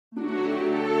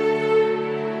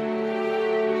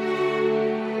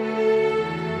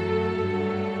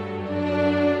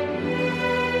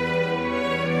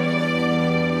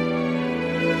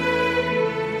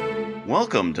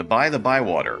Welcome to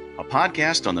By-The-Bywater, a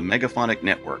podcast on the Megaphonic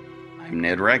Network. I'm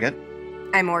Ned Raggett.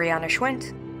 I'm Oriana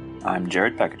Schwint. I'm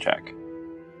Jared Pekacek.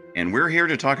 And we're here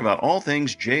to talk about all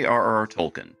things J.R.R.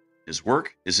 Tolkien, his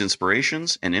work, his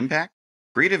inspirations and impact,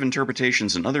 creative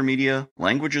interpretations in other media,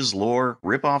 languages, lore,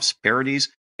 rip-offs,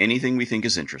 parodies, anything we think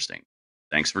is interesting.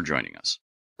 Thanks for joining us.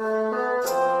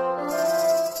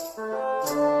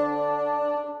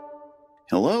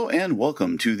 Hello and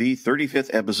welcome to the 35th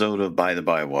episode of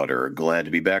By-The-Bywater. Glad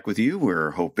to be back with you. We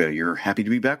hope you're happy to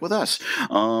be back with us.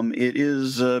 It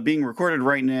is being recorded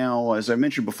right now. As I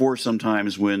mentioned before,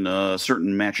 sometimes when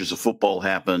certain matches of football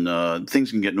happen,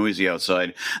 things can get noisy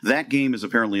outside. That game is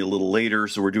apparently a little later,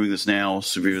 so we're doing this now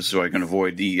so I can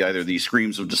avoid either the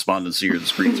screams of despondency or the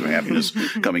screams of happiness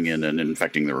coming in and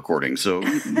infecting the recording. So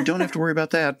you don't have to worry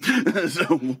about that.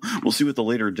 So we'll see what the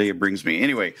later day brings me.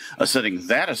 Anyway, setting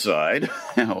that aside,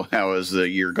 how has the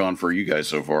year gone for you guys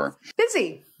so far?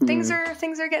 Busy. Things are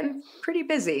getting pretty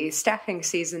busy. Staffing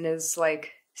season is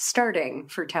starting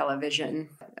for television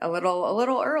a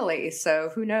little early,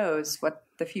 so who knows what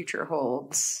the future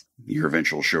holds. Your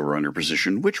eventual showrunner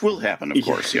position, which will happen, of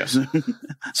course, yes.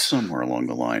 Somewhere along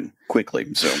the line,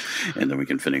 quickly. So, and then we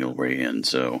can finagle our way in.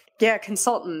 So, yeah,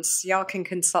 consultants, y'all can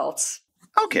consult.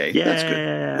 Okay, that's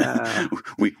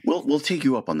good. We'll take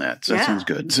you up on that. So that sounds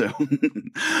good. So,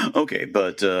 okay,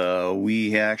 but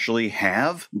we actually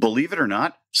have, believe it or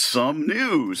not, some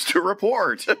news to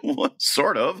report.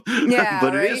 Sort of. Yeah,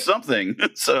 but right? It is something.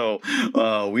 So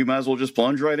we might as well just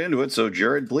plunge right into it. So,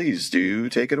 Jared, please do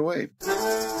take it away.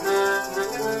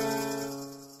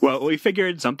 Well, we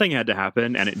figured something had to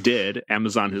happen, and it did.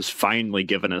 Amazon has finally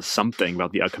given us something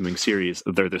about the upcoming series.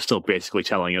 They're still basically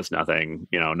telling us nothing,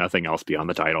 nothing else beyond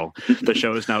the title. The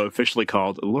show is now officially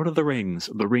called Lord of the Rings,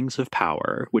 The Rings of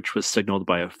Power, which was signaled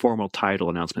by a formal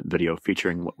title announcement video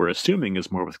featuring what we're assuming is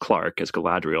Morwith Clark as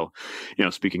Galadriel,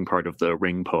 speaking part of the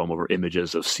ring poem over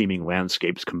images of seeming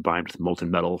landscapes combined with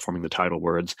molten metal forming the title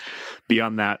words.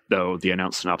 Beyond that, though, the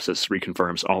announced synopsis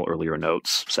reconfirms all earlier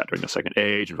notes. Set during the Second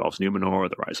Age, involves Numenor,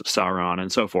 the rise of Sauron,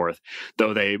 and so forth,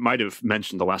 though they might have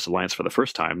mentioned the Last Alliance for the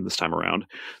first time this time around.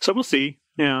 So we'll see.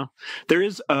 Yeah. There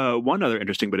is one other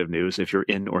interesting bit of news if you're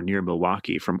in or near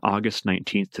Milwaukee. From August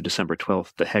 19th to December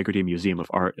 12th, the Haggerty Museum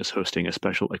of Art is hosting a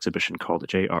special exhibition called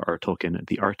J.R.R. Tolkien,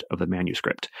 The Art of the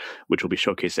Manuscript, which will be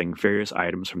showcasing various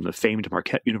items from the famed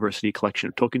Marquette University collection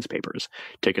of Tolkien's papers.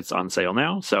 Tickets on sale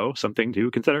now, so something to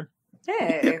consider.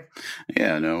 Hey.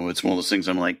 Yeah, no, it's one of those things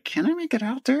I'm like, can I make it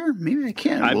out there? Maybe I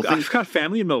can. I've got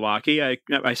family in Milwaukee.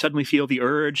 I suddenly feel the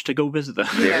urge to go visit them.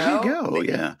 There you go,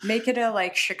 yeah. Make it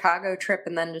a Chicago trip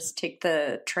and then just take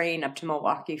the train up to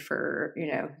Milwaukee for,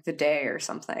 the day or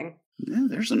something. Yeah,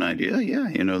 there's an idea. Yeah,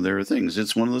 there are things.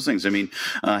 It's one of those things. I mean,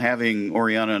 having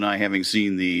Oriana and I having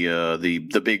seen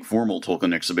the big formal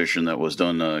Tolkien exhibition that was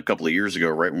done a couple of years ago,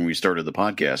 right when we started the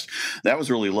podcast, that was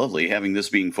really lovely. Having this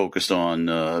being focused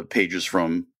on pages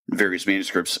from various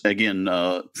manuscripts. Again,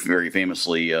 very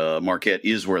famously, Marquette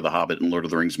is where the Hobbit and Lord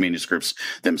of the Rings manuscripts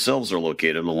themselves are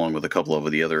located, along with a couple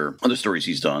of the other stories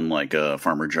he's done, like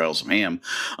Farmer Giles of Ham.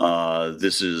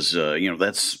 This is,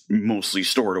 that's mostly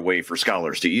stored away for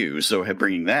scholars to use. So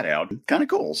bringing that out, kind of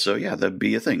cool. So yeah, that'd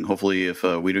be a thing. Hopefully, if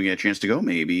we don't get a chance to go,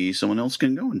 maybe someone else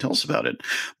can go and tell us about it.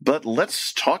 But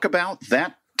let's talk about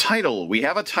that title. We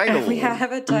have a title. We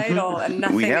have a title and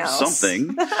nothing else. We have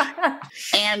something.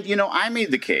 And, I made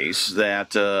the case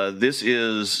that this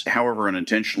is, however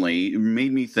unintentionally,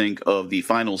 made me think of the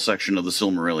final section of the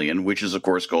Silmarillion, which is, of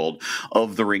course, called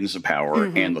Of the Rings of Power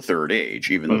and the Third Age,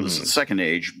 even though this is the Second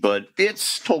Age, but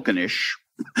it's Tolkien-ish.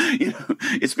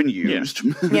 It's been used.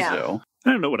 Yeah. So.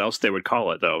 I don't know what else they would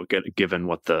call it, though, given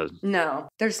what the... No,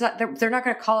 there's not. They're not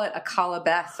going to call it a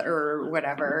Kalabeth or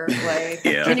whatever.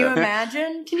 Yeah. Can you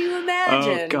imagine?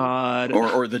 Oh, God.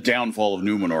 Or the downfall of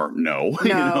Numenor. No.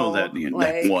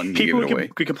 That one people give it away.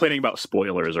 Be complaining about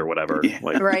spoilers or whatever. Yeah.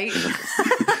 Right?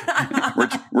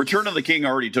 Return of the King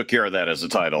already took care of that as a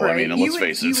title. Right. I mean, let's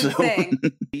face it. So.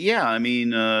 Yeah, I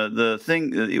mean, the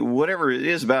thing, whatever it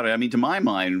is about it, I mean, to my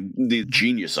mind, the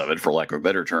genius of it, for lack of a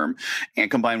better term,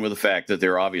 and combined with the fact that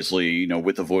they're obviously,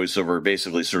 with the voiceover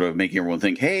basically sort of making everyone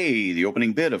think, hey, the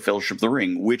opening bit of Fellowship of the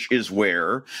Ring, which is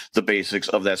where the basics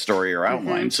of that story are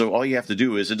outlined. So all you have to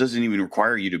do is, it doesn't even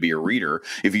require you to be a reader.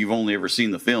 If you've only ever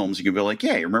seen the films, you can be like,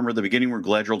 yeah, remember at the beginning where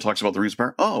Galadriel talks about the Rings of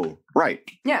Power? Oh, right.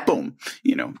 Yeah. Boom.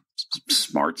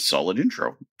 Smart, solid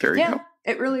intro. There you go.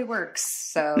 It really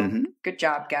works. So good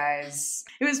job, guys.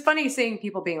 It was funny seeing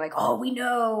people being like, oh, we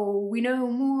know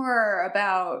more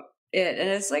about it. And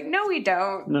it's like, no, we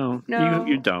don't. No,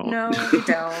 you don't. No, we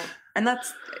don't. And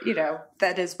that's,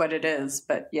 that is what it is.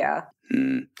 But yeah.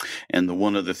 And the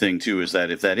one other thing, too, is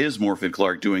that if that is Morfydd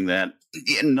Clark doing that,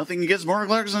 nothing against Morfydd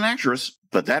Clark as an actress,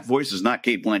 but that voice is not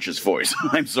Cate Blanchett's voice.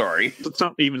 I'm sorry. It's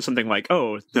not even something like,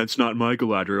 oh, that's not my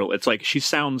Galadriel. It's like she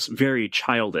sounds very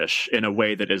childish in a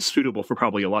way that is suitable for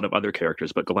probably a lot of other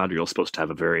characters, but Galadriel is supposed to have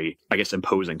a very, I guess,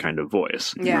 imposing kind of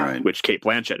voice. Yeah. Right. Which Cate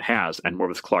Blanchett has, and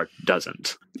Morfydd Clark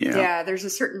doesn't. Yeah, there's a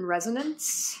certain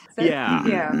resonance.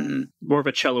 Yeah. More of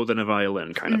a cello than a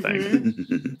violin kind of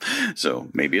thing. So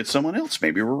maybe it's someone else.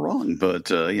 Maybe we're wrong, but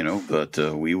we'll have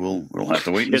to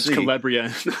wait and see. It's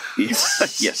Calabria.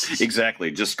 Yes,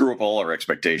 exactly. Just screw up all our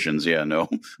expectations. Yeah, no.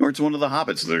 Or it's one of the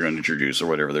Hobbits they're going to introduce or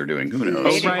whatever they're doing. Who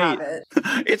knows? Oh, right.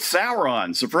 It's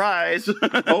Sauron. Surprise.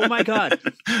 Oh my God.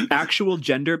 Actual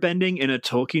gender bending in a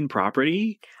Tolkien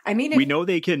property? I mean, we know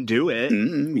they can do it.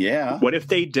 Yeah. What if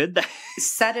they did that?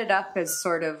 Set it up as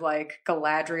sort of like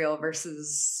Galadriel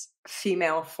versus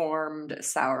female formed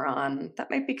Sauron. That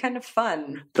might be kind of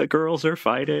fun. The girls are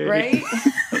fighting. Right?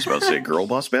 I was about to say girl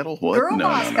boss battle? What? Girl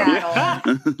boss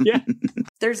battle. Yeah.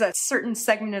 There's a certain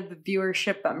segment of the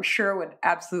viewership I'm sure would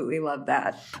absolutely love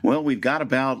that. Well, we've got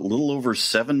about a little over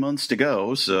 7 months to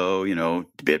go. So,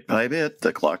 bit by bit,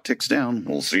 the clock ticks down.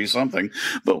 We'll see something.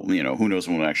 But, who knows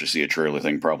when we'll actually see a trailer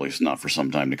thing. Probably not for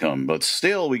some time to come. But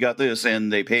still, we got this.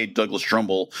 And they paid Douglas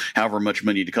Trumbull however much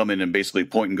money to come in and basically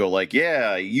point and go like,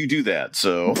 yeah, you do that.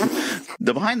 So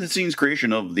the behind the scenes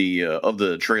creation of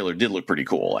the trailer did look pretty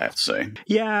cool, I have to say.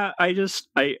 Yeah,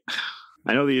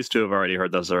 I know these two have already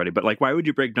heard this already, but why would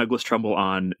you bring Douglas Trumbull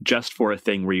on just for a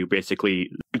thing where you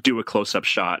basically do a close-up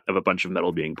shot of a bunch of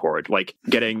metal being poured? Like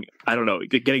getting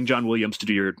John Williams to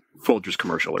do your Folgers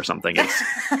commercial or something.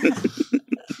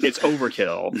 It's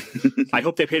overkill. I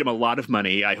hope they paid him a lot of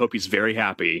money. I hope he's very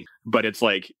happy, but it's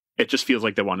like, it just feels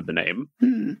like they wanted the name.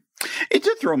 It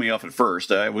did throw me off at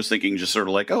first. I was thinking just sort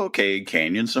of like, oh, okay,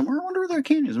 canyon somewhere. I wonder where that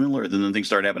canyon is in Middle Earth. And then things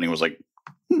started happening. I was like,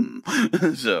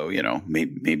 So,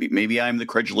 maybe I'm the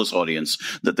credulous audience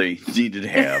that they needed to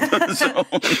have. So.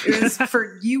 It was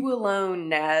for you alone,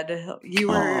 Ned. You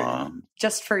were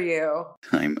just for you.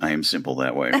 I am simple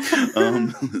that way.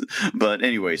 But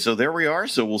anyway, so there we are.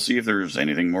 So we'll see if there's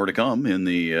anything more to come in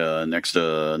the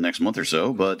next month or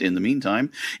so. But in the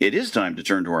meantime, it is time to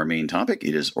turn to our main topic.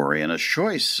 It is Oriana's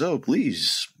choice. So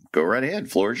please go right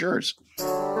ahead. Floor is yours.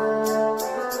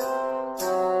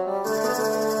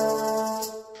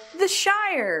 The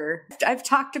Shire. I've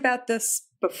talked about this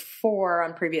before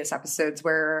on previous episodes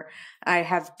where I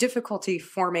have difficulty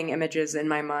forming images in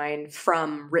my mind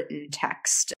from written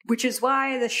text, which is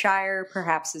why the Shire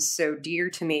perhaps is so dear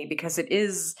to me, because it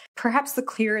is perhaps the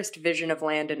clearest vision of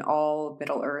land in all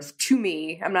Middle Earth to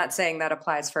me. I'm not saying that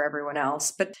applies for everyone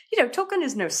else, but Tolkien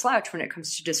is no slouch when it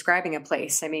comes to describing a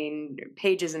place. I mean,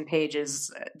 pages and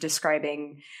pages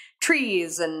describing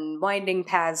trees and winding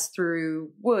paths through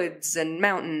woods and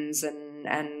mountains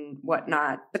and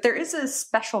whatnot. But there is a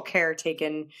special care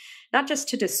taken not just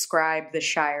to describe the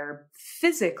Shire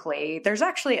physically. There's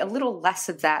actually a little less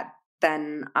of that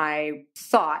than I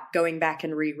thought going back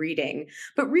and rereading.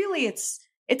 But really it's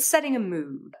setting a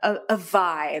mood, a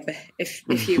vibe,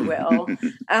 if you will.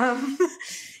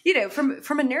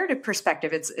 From a narrative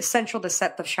perspective, it's essential to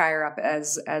set the Shire up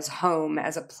as home,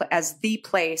 as the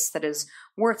place that is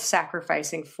worth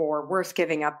sacrificing for, worth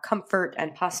giving up comfort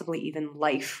and possibly even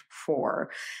life for.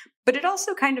 But it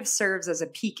also kind of serves as a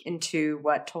peek into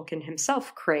what Tolkien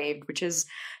himself craved, which is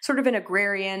sort of an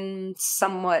agrarian,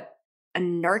 somewhat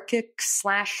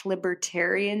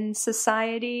anarchic/libertarian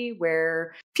society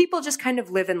where people just kind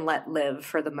of live and let live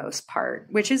for the most part,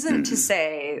 which isn't to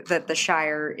say that the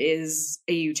Shire is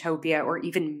a utopia or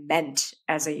even meant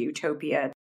as a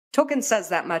utopia. Tolkien says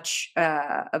that much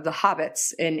of the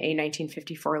Hobbits in a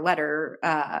 1954 letter,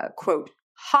 quote,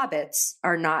 "Hobbits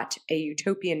are not a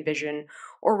utopian vision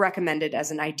or recommended as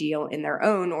an ideal in their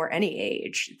own or any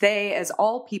age. They, as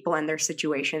all people and their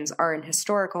situations, are an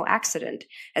historical accident,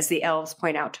 as the elves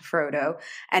point out to Frodo,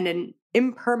 and an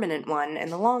impermanent one in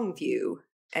the long view,"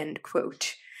 end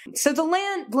quote. So the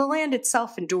land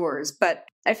itself endures, but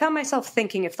I found myself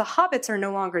thinking, if the hobbits are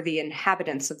no longer the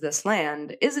inhabitants of this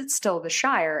land, is it still the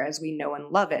Shire as we know and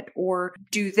love it? Or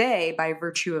do they, by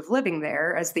virtue of living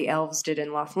there, as the elves did in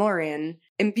Lothlorien,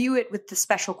 imbue it with the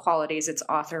special qualities its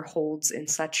author holds in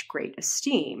such great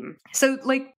esteem? So,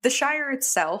 the Shire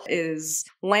itself is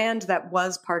land that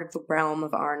was part of the realm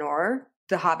of Arnor.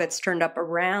 The hobbits turned up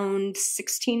around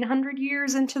 1600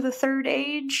 years into the Third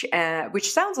Age,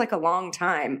 which sounds like a long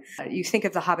time. You think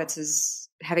of the hobbits as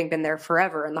having been there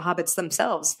forever, and the hobbits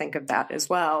themselves think of that as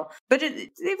well. But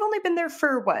they've only been there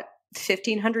for,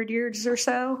 1,500 years or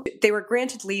so. They were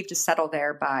granted leave to settle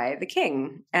there by the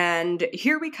king. And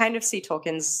here we kind of see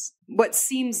Tolkien's, what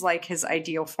seems like his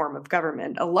ideal form of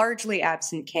government, a largely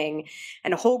absent king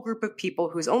and a whole group of people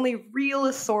whose only real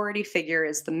authority figure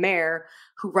is the mayor,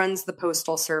 who runs the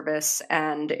postal service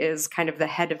and is kind of the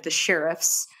head of the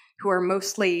sheriffs, who are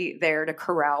mostly there to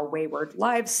corral wayward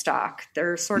livestock.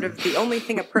 They're sort of the only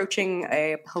thing approaching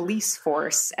a police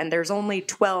force, and there's only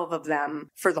 12 of them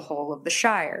for the whole of the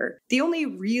Shire. The only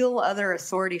real other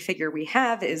authority figure we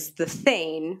have is the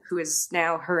Thane, who is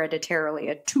now hereditarily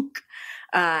a Took.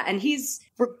 And he's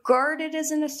regarded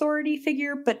as an authority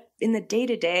figure, but in the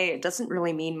day-to-day, it doesn't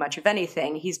really mean much of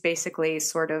anything. He's basically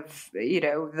sort of,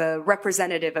 the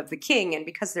representative of the king, and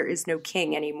because there is no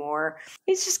king anymore,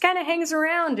 he just kind of hangs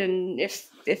around, and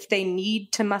if they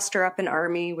need to muster up an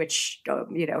army, which,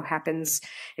 happens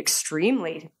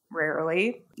extremely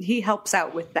rarely, he helps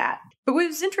out with that. But what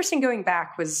was interesting going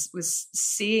back was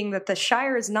seeing that the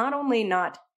Shire is not only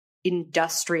not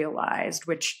industrialized,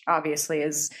 which obviously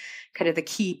is kind of the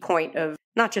key point of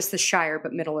not just the Shire,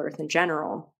 but Middle-earth in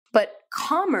general. But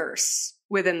commerce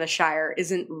within the Shire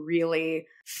isn't really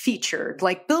featured.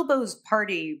 Like, Bilbo's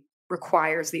party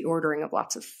requires the ordering of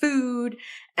lots of food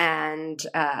and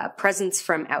presents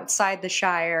from outside the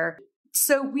Shire.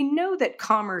 So we know that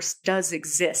commerce does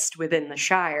exist within the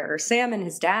Shire. Sam and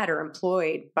his dad are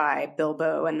employed by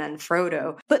Bilbo and then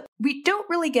Frodo, but we don't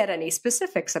really get any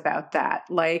specifics about that.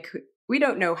 Like, we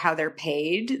don't know how they're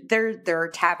paid. There are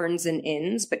taverns and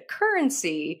inns, but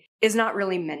currency is not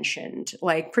really mentioned.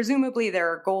 Like, presumably there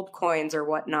are gold coins or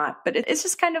whatnot, but it's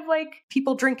just kind of like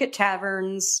people drink at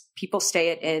taverns, people stay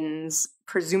at inns,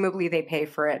 presumably they pay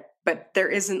for it, but there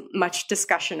isn't much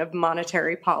discussion of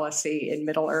monetary policy in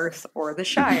Middle-earth or the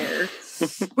Shire,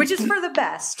 which is for the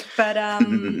best. But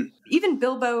even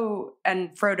Bilbo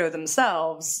and Frodo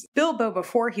themselves, Bilbo,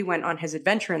 before he went on his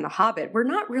adventure in The Hobbit, we're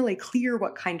not really clear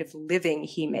what kind of living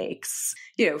he makes.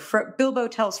 Bilbo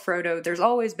tells Frodo there's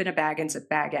always been a Baggins at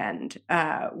Bag End,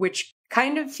 which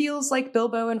kind of feels like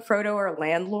Bilbo and Frodo are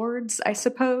landlords, I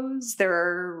suppose. There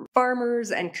are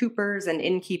farmers and coopers and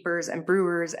innkeepers and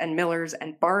brewers and millers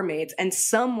and barmaids, and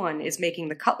someone is making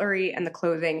the cutlery and the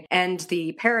clothing and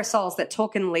the parasols that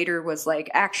Tolkien later was like,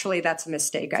 actually, that's a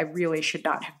mistake. I really should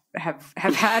not have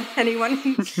had anyone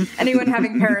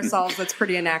having parasols. That's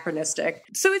pretty anachronistic.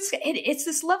 So it's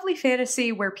this lovely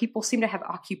fantasy where people seem to have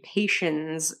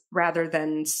occupations rather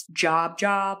than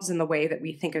jobs in the way that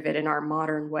we think of it in our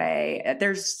modern way.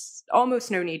 There's almost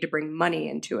no need to bring money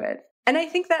into it. And I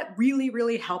think that really,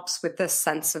 really helps with the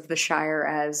sense of the Shire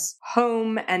as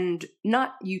home and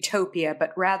not utopia,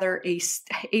 but rather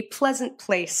a pleasant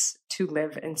place to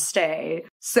live and stay.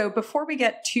 So before we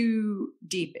get too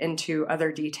deep into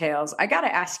other details, I got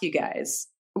to ask you guys,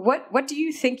 what do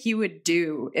you think you would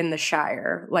do in the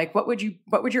Shire? Like, what would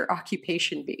your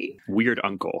occupation be? Weird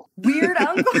uncle. Weird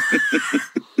uncle?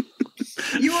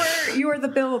 You are the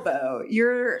Bilbo.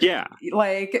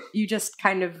 Like, you just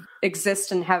kind of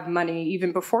exist and have money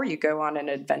even before you go on an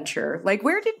adventure. Like,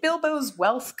 where did Bilbo's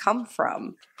wealth come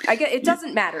from? It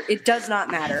doesn't matter. It does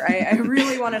not matter. I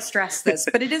really want to stress this,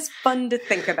 but it is fun to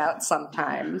think about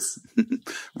sometimes.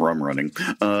 Rum running.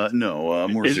 No,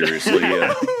 more seriously.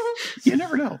 You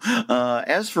never know.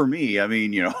 As for me, I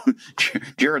mean,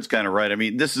 Jared's kind of right. I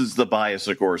mean, this is the bias,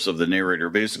 of course, of the narrator.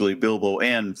 Basically, Bilbo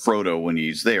and Frodo, when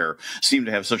he's there, seem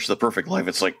to have such the perfect life.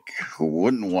 It's like, who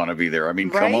wouldn't want to be there? I mean,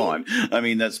 come on. I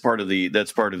mean, that's part of the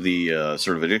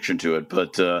sort of addiction to it.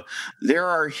 But there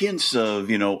are hints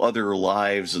of other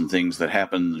lives and things that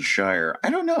happen in the Shire. I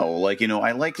don't know. Like,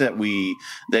 I like that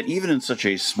even in such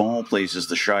a small place as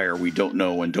the Shire, we don't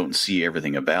know and don't see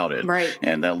everything about it. Right.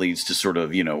 And that leads to sort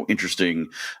of interesting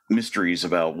mysteries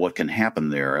about what can happen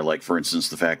there. I like, for instance,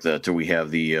 the fact that we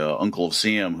have the uncle of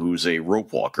Sam who's a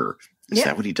rope walker. Is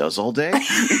that what he does all day?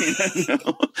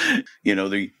 You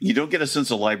don't get a sense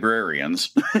of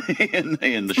librarians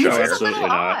in the Shire. Which is a little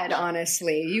odd,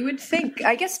 honestly. You would think,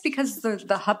 I guess, because the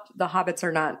Hobbits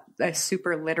are not a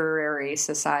super literary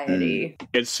society.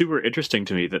 It's super interesting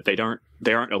to me that they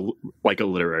aren't like a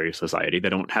literary society. They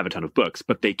don't have a ton of books,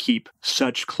 but they keep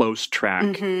such close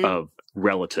track of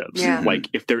relatives. Yeah. Like,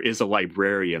 if there is a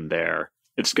librarian there,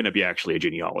 it's going to be actually a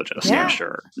genealogist. Yeah. I'm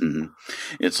sure. Mm-hmm.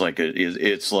 It's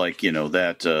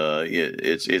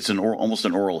almost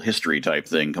an oral history type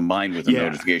thing combined with a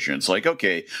notification. It's like,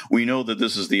 okay, we know that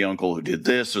this is the uncle who did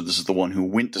this, or this is the one who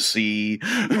went to sea.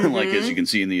 Like, as you can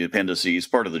see in the appendices,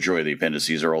 part of the joy of the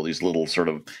appendices are all these little sort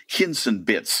of hints and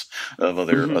bits of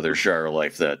other Shire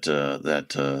life that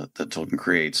Tolkien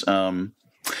creates.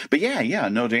 But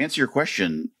to answer your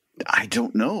question, I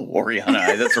don't know,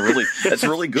 Oriana. That's a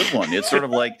really good one. It's sort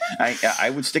of like I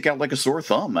would stick out like a sore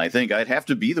thumb. I think I'd have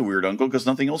to be the weird uncle because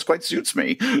nothing else quite suits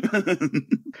me.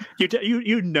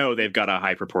 You know they've got a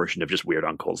high proportion of just weird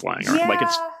uncles lying around. Yeah, Like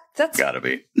that's gotta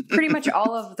be pretty much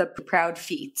all of the proud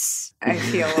feats. I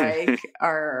feel like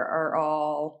are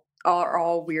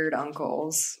all weird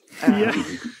uncles. Yeah.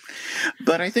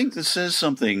 But I think this says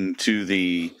something to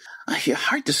the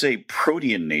hard to say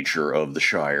protean nature of the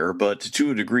Shire, but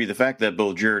to a degree, the fact that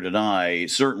both Jared and I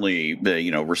certainly,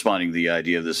 responding to the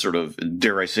idea of this sort of,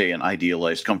 dare I say, an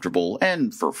idealized, comfortable,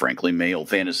 and for frankly, male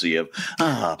fantasy of,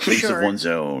 place of one's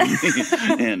own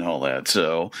and all that.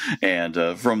 So, and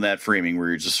from that framing where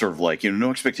you're just sort of like, no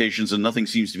expectations and nothing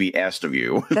seems to be asked of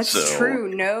you. That's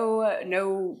true.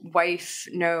 No wife,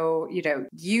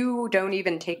 you don't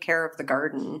even take care of the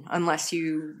garden unless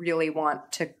you really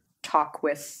want to talk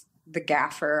with the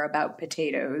gaffer about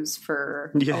potatoes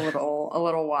for a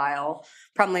little while,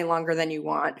 probably longer than you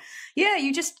want. Yeah,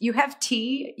 you have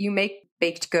tea, you make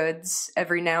baked goods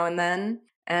every now and then,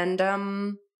 and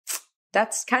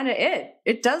that's kind of it.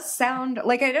 It does sound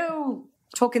like, I know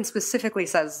Tolkien specifically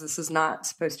says this is not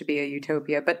supposed to be a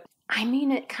utopia, but I mean,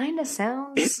 it kind of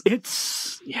sounds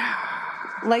it's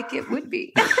like it would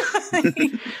be.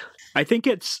 I think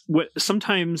it's what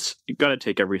sometimes you got to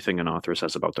take everything an author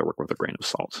says about their work with a grain of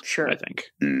salt. Sure. I think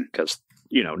because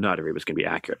not everybody's going to be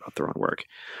accurate about their own work,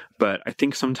 but I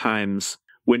think sometimes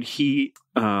when he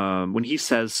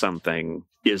says something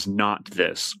is not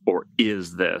this or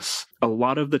is this, a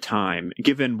lot of the time,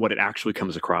 given what it actually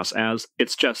comes across as,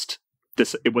 it's just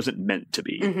this. It wasn't meant to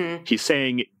be. Mm-hmm. He's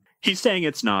saying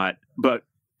it's not, but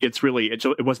it's really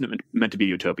it wasn't meant to be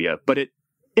utopia, but it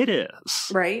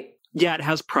is, right. Yeah, it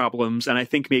has problems, and I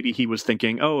think maybe he was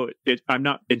thinking, I'm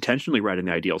not intentionally writing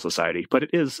the ideal society, but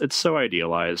it's so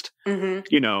idealized.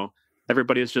 Mm-hmm.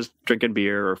 Everybody is just drinking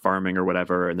beer or farming or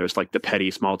whatever, and there's like the petty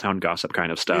small town gossip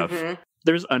kind of stuff. Mm-hmm.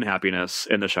 There's unhappiness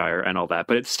in the Shire and all that,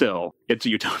 but it's a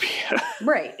utopia.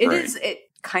 Right. It is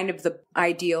kind of the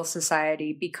ideal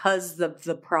society because of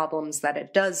the problems that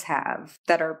it does have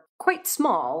that are quite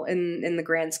small in the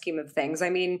grand scheme of things. I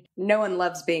mean, no one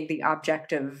loves being the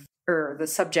object of or the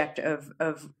subject of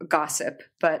gossip,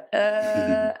 but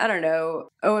I don't know.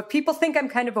 If people think I'm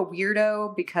kind of a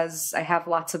weirdo because I have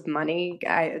lots of money,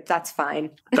 that's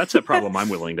fine. That's a problem I'm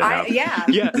willing to have. Yeah.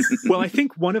 Well, I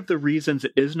think one of the reasons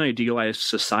it is an idealized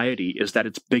society is that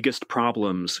its biggest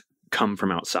problems come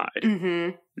from outside.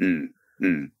 Mm-hmm.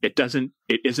 It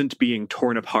isn't being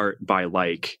torn apart by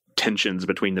like tensions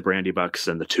between the Brandybucks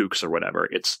and the Tooks or whatever.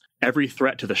 It's every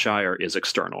threat to the Shire is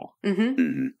external,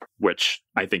 which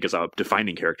I think is a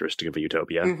defining characteristic of a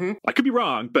utopia. Mm-hmm. I could be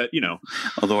wrong, but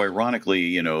Although ironically,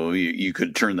 you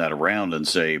could turn that around and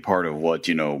say part of what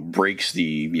breaks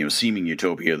the seeming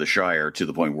utopia of the Shire to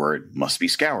the point where it must be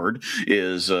scoured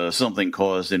is something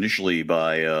caused initially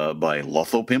by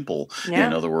Lotho Pimple. Yeah.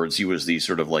 In other words, he was the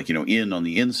sort of like in on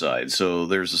the inside. So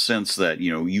there's a sense that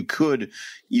you could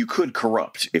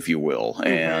corrupt, if you will,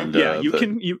 and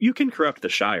you can corrupt the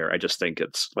Shire. I just think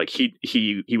it's like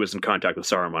he was in contact with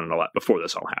Saruman a lot before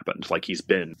this all happened. Like he's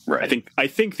been. Right. I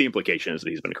think the implication is that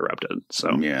he's been corrupted.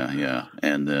 So yeah,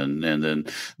 and then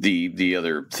the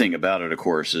other thing about it, of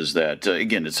course, is that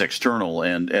again it's external,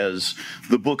 and as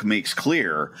the book makes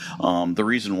clear, the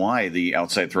reason why the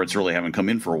outside threats really haven't come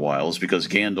in for a while is because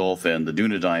Gandalf and the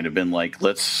Dunedain have been like,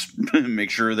 let's make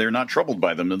sure they're not troubled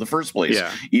by them in the first place,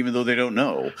 even though they don't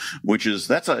know. Which is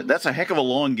that's a heck of a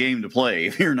long game to play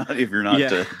if you're not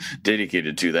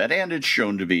dedicated to that, and it's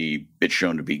shown to be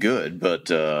good, but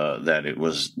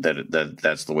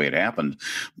that's the way it happened.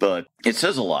 But it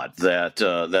says a lot that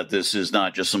this is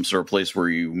not just some sort of place where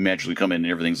you magically come in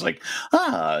and everything's like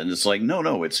and it's like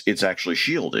no, it's actually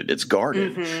shielded, it's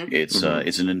guarded, it's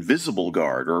an invisible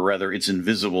guard, or rather, it's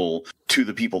invisible to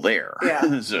the people there.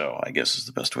 Yeah. So I guess is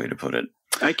the best way to put it.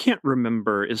 I can't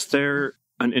remember. Is there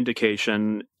an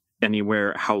indication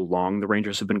anywhere how long the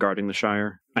Rangers have been guarding the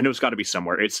Shire? I know it's got to be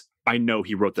somewhere. I know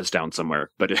he wrote this down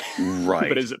somewhere, but right.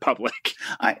 But is it public?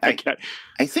 I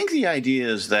think the idea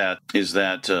is that it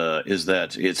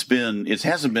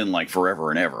hasn't been like forever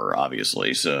and ever,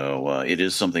 obviously. So it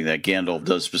is something that Gandalf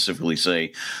does specifically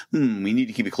say, we need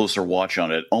to keep a closer watch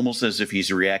on it, almost as if he's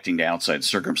reacting to outside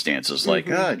circumstances. Like,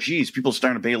 geez, people are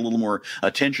starting to pay a little more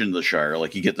attention to the Shire.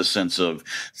 Like you get the sense of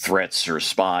threats or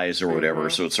spies or whatever.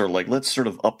 So it's sort of like, let's sort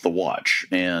of up the watch.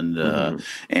 And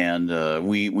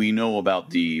we we know about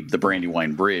the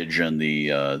Brandywine Bridge and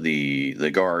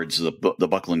the guards, the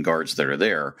Buckland guards that are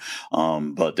there,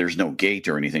 but there's no gate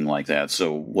or anything like that.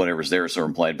 So whatever's there is sort of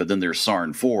implied. But then there's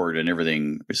Sarn Ford and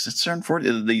everything. Is it Sarn Ford?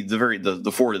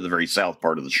 The ford at the very south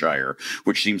part of the Shire,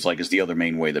 which seems like is the other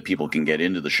main way that people can get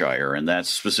into the Shire, and that's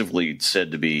specifically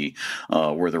said to be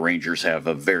where the Rangers have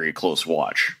a very close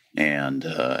watch. And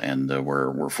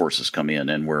where forces come in,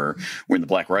 and when the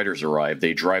Black Riders arrive,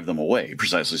 they drive them away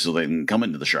precisely so they can come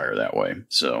into the Shire that way.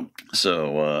 So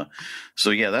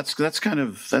yeah, that's kind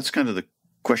of the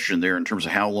question there in terms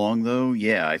of how long, though.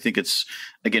 Yeah, I think it's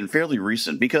again fairly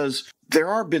recent, because there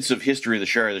are bits of history of the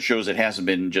Shire that shows it hasn't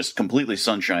been just completely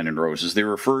sunshine and roses. They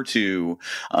refer to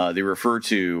there's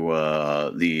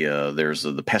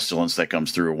the pestilence that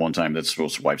comes through at one time that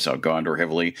supposed to wipes out Gondor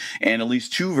heavily, and at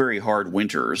least 2 very hard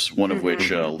winters, one of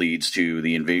which leads to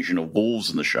the invasion of wolves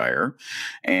in the Shire.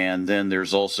 And then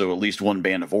there's also at least 1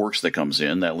 band of orcs that comes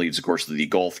in. That leads, of course, to the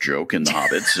golf joke in the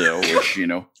Hobbits, which,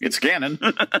 it's canon.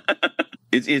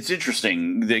 It's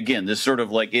interesting. Again, this sort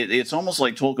of like, it's almost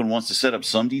like Tolkien wants to set up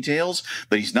some details,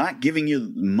 but he's not giving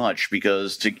you much,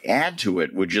 because to add to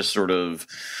it would just sort of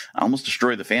almost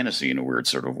destroy the fantasy in a weird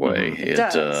sort of way. It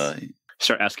does.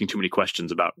 Start asking too many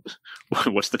questions about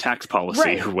what's the tax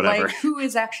policy or whatever. Like, who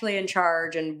is actually in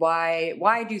charge, and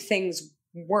why do things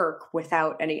work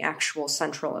without any actual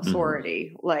central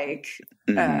authority? Like,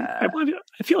 I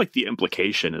feel like the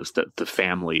implication is that the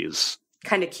families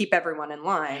kind of keep everyone in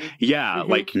line. Yeah,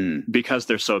 because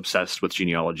they're so obsessed with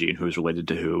genealogy and who's related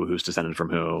to who's descended from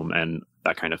whom, and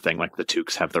that kind of thing. Like the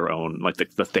Tooks have their own, like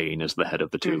the Thane is the head of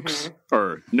the Tooks.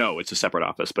 Or no, it's a separate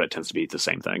office, but it tends to be the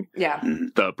same thing. Yeah.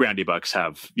 The Brandybucks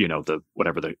have,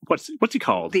 what's he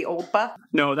called? The Old Buck?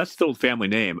 No, that's the old family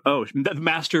name. Oh, the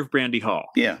Master of Brandy Hall.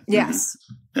 Yeah. Yes.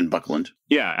 And Buckland.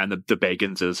 Yeah, and the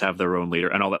Bagginses have their own leader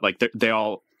and all that. Like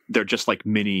they're just like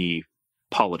mini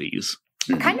polities.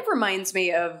 It kind of reminds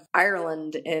me of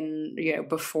Ireland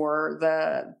before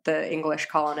the English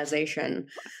colonization.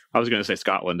 I was going to say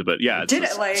Scotland, but yeah, it's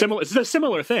a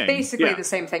similar thing. Basically, the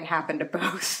same thing happened to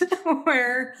both.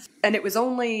 And it was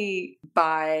only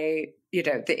by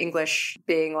the English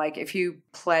being like, if you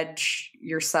pledge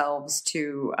yourselves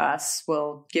to us,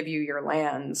 we'll give you your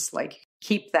lands. Like,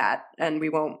 keep that, and we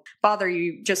won't bother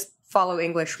you. Just follow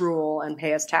English rule and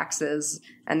pay us taxes.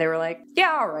 And they were like,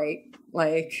 yeah, all right.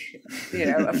 Like,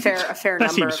 a fair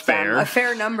number of them. A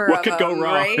fair number what of could them, go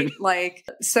wrong? Right? Like,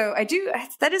 so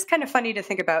that is kind of funny to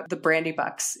think about the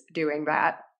Brandybucks doing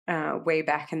that way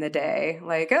back in the day.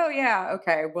 Like, oh yeah,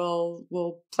 okay,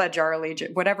 we'll pledge our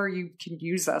allegiance, whatever you can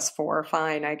use us for,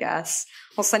 fine, I guess.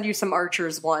 We'll send you some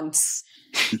archers once.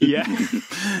 Yeah.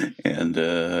 And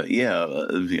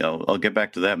I'll get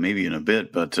back to that maybe in a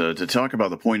bit, but to talk about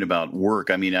the point about work,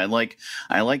 I mean, I like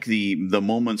the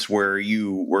moments where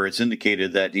it's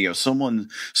indicated that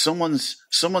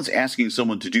someone's asking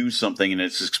someone to do something and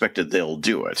it's expected they'll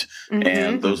do it.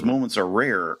 And those moments are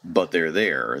rare, but they're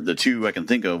there. The 2 I can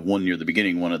think of, one near the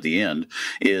beginning, one at the end,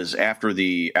 is after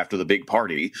the big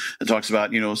party. It talks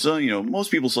about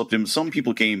most people slept in, some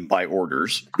people came by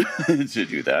orders to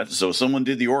do that, so someone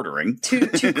did the ordering to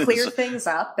clear things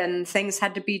up, and things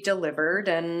had to be delivered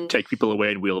and take people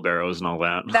away in wheelbarrows and all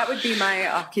that. That would be my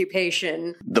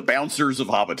occupation. The bouncers of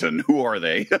Hobbiton. Who are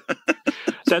they?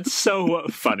 That's so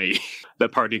funny. The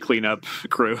party cleanup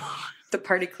crew. The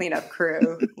party cleanup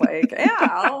crew. Like, yeah,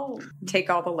 I'll take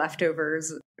all the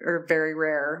leftovers, are very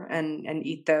rare, and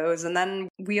eat those, and then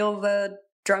wheel the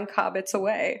drunk hobbits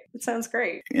away. It sounds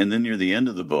great. And then near the end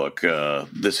of the book,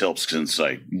 this helps since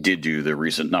I did do the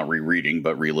recent, not rereading,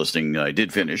 but relisting. I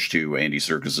did finish to Andy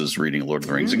Serkis's reading Lord of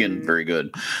the Rings. Again, very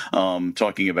good.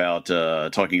 Talking about how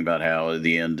at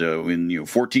the end, in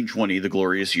 1420, the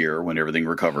glorious year when everything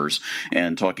recovers,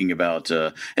 and talking about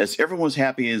as everyone was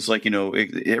happy, is like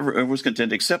everyone was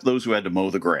content except those who had to mow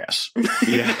the grass.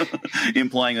 Yeah,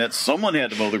 implying that someone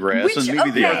had to mow the grass, and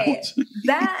maybe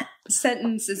that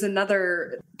sentence is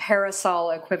another parasol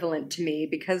equivalent to me,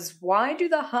 because why do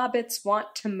the hobbits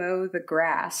want to mow the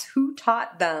grass? Who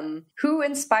taught them? Who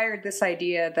inspired this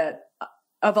idea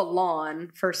of a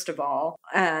lawn, first of all,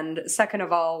 and second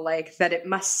of all, like, that it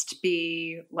must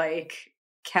be like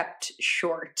kept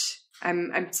short?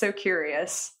 I'm so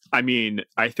curious. I mean,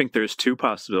 I think there's 2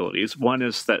 possibilities. One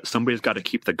is that somebody's got to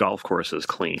keep the golf courses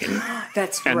clean.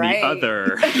 That's and right. And the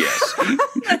other, yes,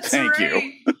 thank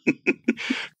you.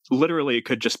 Literally, it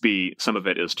could just be, some of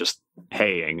it is just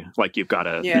haying. Like, you've got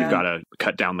to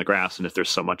cut down the grass, and if there's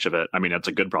so much of it, I mean, that's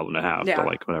a good problem to have. But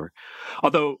like, whatever.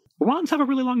 Although lawns have a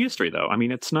really long history, though. I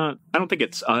mean, it's not. I don't think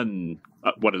it's I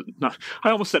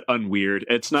almost said unweird.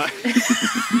 It's not.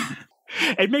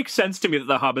 It makes sense to me that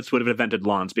the hobbits would have invented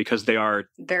lawns because they're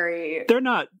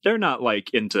not like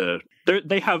into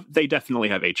they definitely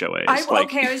have HOAs.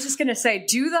 I was just gonna say,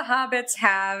 do the hobbits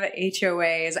have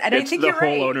HOAs? And I think the you're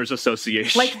right. Whole Owners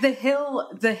Association, like the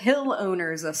Hill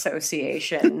Owners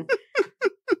Association.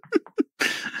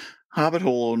 Hobbit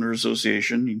Hole Owners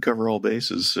Association. You can cover all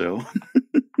bases. So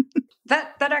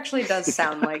that actually does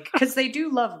sound like, because they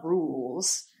do love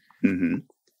rules. Mm-hmm.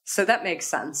 So that makes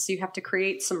sense. You have to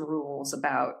create some rules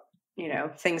about,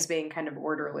 things being kind of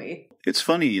orderly. It's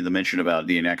funny the mention about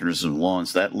the anachronism of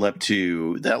lawns that leapt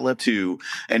to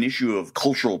an issue of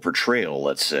cultural portrayal,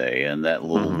 let's say, and that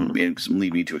will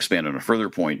lead me to expand on a further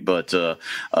point. But a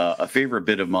favorite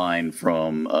bit of mine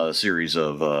from a series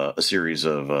of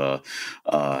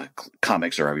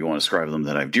comics, or however you want to describe them,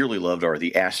 that I've dearly loved are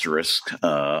the asterisk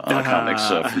comics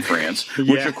from France,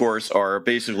 which of course are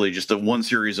basically just one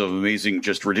series of amazing,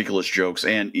 just ridiculous jokes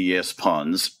and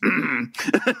puns.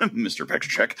 Mr.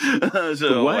 Petrachek.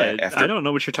 So what? I don't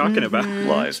know what you're talking about.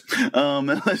 Lies.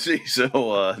 Let's see.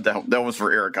 So that was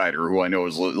for Eric Heider, who I know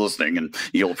is listening, and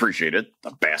he'll appreciate it.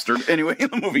 A bastard. Anyway,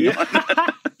 moving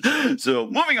on. So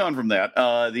moving on from that,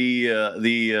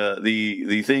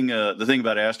 the thing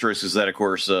about Asterix is that, of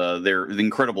course, they're the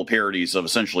incredible parodies of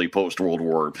essentially post World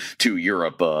War II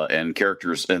Europe and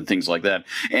characters and things like that.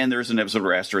 And there's an episode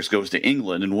where Asterix goes to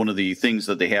England, and one of the things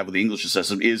that they have with the English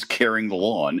assessment is carrying the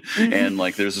lawn. And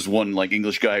like, there's this one like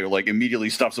English guy who like immediately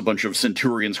stops a bunch of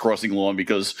centurions crossing the lawn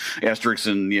because Asterix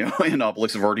and and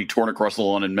Obelix have already torn across the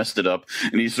lawn and messed it up.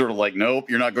 And he's sort of like, nope,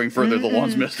 you're not going further. The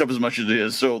lawn's messed up as much as it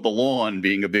is. So the lawn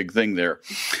being a big thing there.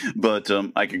 But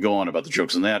I could go on about the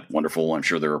jokes in that. Wonderful. I'm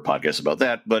sure there are podcasts about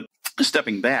that. But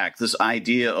stepping back, this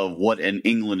idea of what an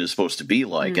England is supposed to be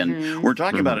like, and we're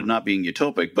talking about it not being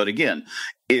utopic, but again,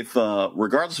 if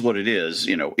regardless of what it is,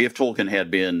 if Tolkien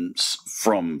had been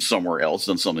from somewhere else,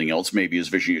 done something else, maybe his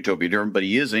vision utopia different, but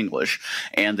he is English,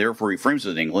 and therefore he frames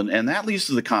it in England, and that leads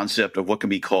to the concept of what can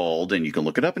be called, and you can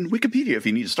look it up in Wikipedia if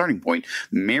you need a starting point,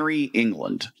 Merry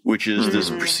England, which is this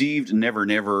perceived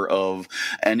never of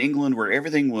an England where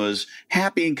everything was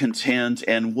happy and content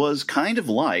and was kind of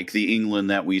like the England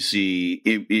that we see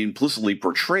implicitly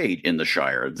portrayed in the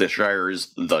Shire. The Shire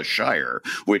is the Shire,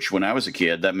 which when I was a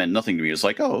kid, that meant nothing to me. It's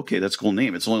like, oh, okay, that's a cool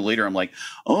name. It's only later I'm like,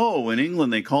 oh, in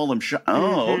England they call them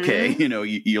oh, okay.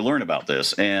 You learn about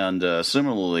this. And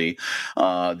similarly,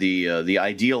 the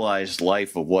idealized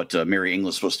life of what Merry England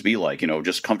is supposed to be like,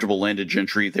 just comfortable landed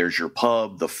gentry. There's your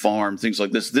pub, the farm, things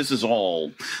like this. This is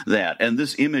all that. And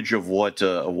this image of what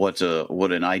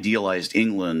an idealized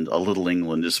England, a little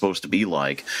England, is supposed to be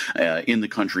like in the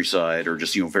countryside or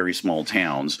just very small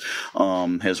towns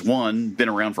has been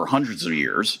around for hundreds of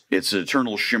years. It's an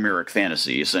eternal chimeric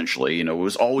fantasy. Essentially, it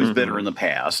was always better in the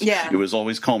past. Yeah. It was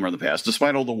always calmer in the past,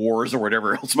 despite all the wars or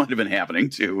whatever else might have been happening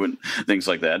too, and things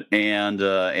like that. And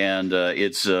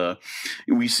it's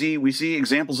we see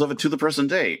examples of it to the present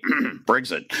day.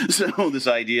 Brexit. So this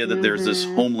idea that there's this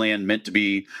homeland meant to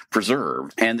be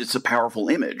preserved, and it's a powerful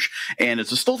image, and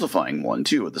it's a stultifying one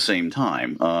too. At the same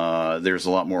time, there's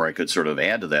a lot more I could sort of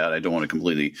add to that. I don't want to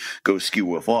completely go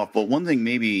skew-whiff off, but one thing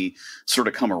maybe sort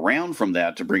of come around from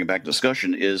that to bring it back to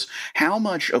discussion is how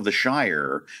much of the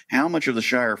Shire,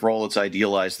 for all its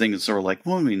idealized thing, is sort of like,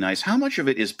 well, it'd be nice. How much of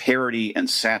it is parody and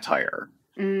satire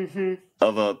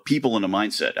of a people in a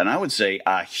mindset? And I would say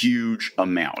a huge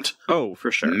amount. Oh,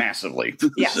 for sure. Massively.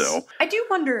 Yes. So I do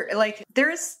wonder,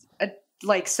 there's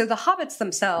so the hobbits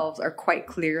themselves are quite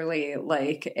clearly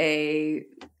like a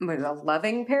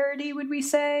loving parody, would we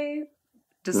say?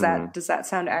 Does that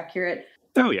sound accurate?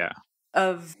 Oh, yeah.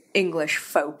 Of English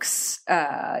folks,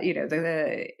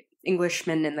 the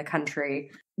Englishmen in the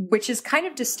country, which is kind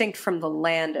of distinct from the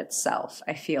land itself,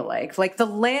 I feel like. Like, the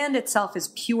land itself is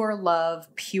pure love,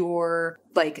 pure,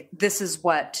 this is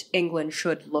what England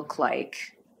should look like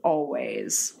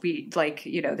always.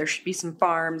 There should be some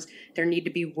farms, there need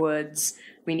to be woods,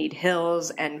 we need hills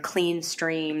and clean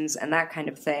streams and that kind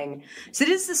of thing. So it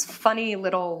is this funny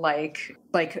little,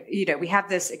 we have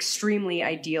this extremely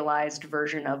idealized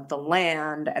version of the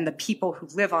land and the people who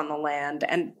live on the land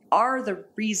and are the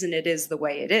reason it is the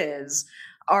way it is,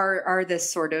 are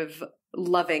this sort of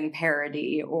loving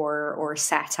parody or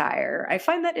satire. I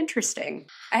find that interesting.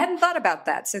 I hadn't thought about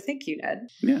that, so thank you, Ned.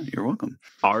 Yeah, you're welcome.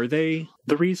 Are they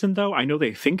the reason, though? I know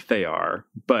they think they are,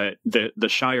 but the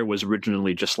Shire was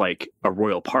originally just like a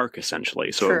royal park,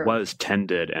 essentially, so It was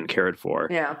tended and cared for.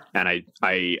 Yeah. And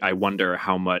I wonder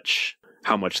how much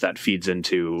how much that feeds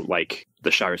into like the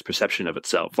Shire's perception of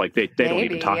itself. Like they don't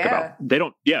even talk about,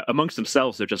 amongst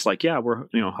themselves, they're just like, yeah, we're,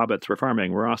 hobbits, we're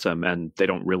farming, we're awesome. And they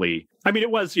don't really, I mean, it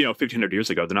was, 1,500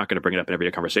 years ago. They're not going to bring it up in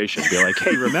every conversation. Be like,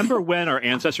 hey, remember when our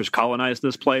ancestors colonized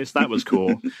this place? That was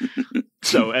cool.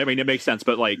 So, I mean, it makes sense.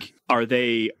 But like, are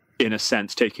they, in a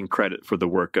sense, taking credit for the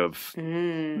work of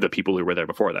the people who were there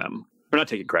before them? Or not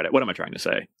taking credit. What am I trying to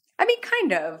say? I mean,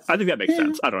 kind of. I think that makes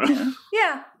sense. I don't know.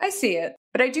 Yeah, I see it.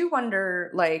 But I do wonder,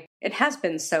 like, it has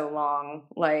been so long.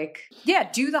 Like,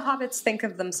 do the hobbits think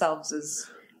of themselves as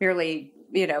merely,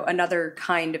 another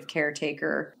kind of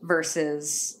caretaker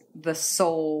versus the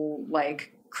sole,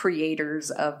 like, creators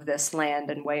of this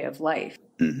land and way of life?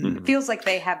 Mm-hmm. It feels like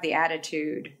they have the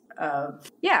attitude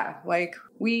of, like,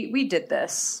 we did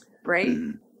this, right?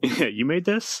 Mm. Yeah, you made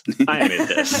this? I made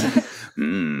this.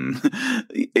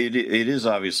 It is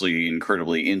obviously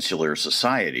incredibly insular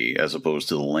society as opposed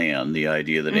to the land. The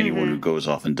idea that anyone who goes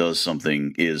off and does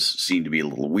something is seen to be a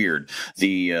little weird.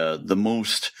 The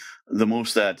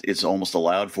most that it's almost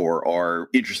allowed for are,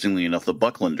 interestingly enough, the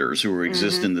Bucklanders, who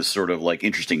exist in this sort of like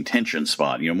interesting tension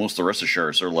spot. Most of the rest of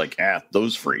Shires are like,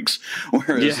 those freaks.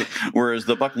 Whereas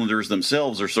the Bucklanders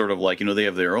themselves are sort of like, they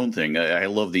have their own thing. I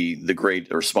love the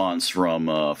great response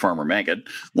from Farmer Maggot,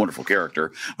 wonderful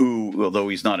character, who, although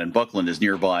he's not in Buckland, is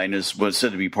nearby and was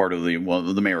said to be part of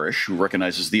the Marish, who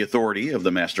recognizes the authority of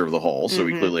the Master of the Hall. So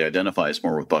he clearly identifies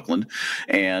more with Buckland.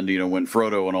 And, when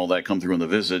Frodo and all that come through on the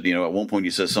visit, at one point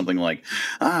he says something like,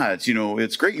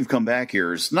 it's great you've come back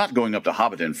here. It's not going up to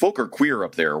Hobbiton. Folk are queer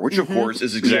up there, which of course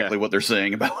is exactly what they're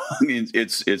saying about. I mean,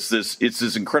 it's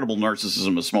this incredible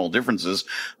narcissism of small differences,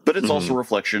 but it's also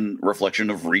reflection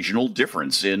of regional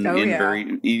difference in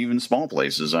very even small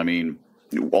places. I mean,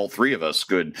 all three of us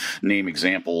could name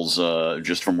examples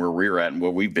just from where we're at and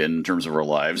where we've been in terms of our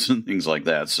lives and things like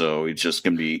that. So it just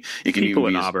can be. It can people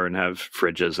in Auburn have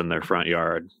fridges in their front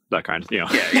yard. That kind of, Yeah.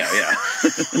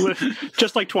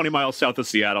 Just like 20 miles south of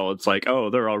Seattle, it's like, oh,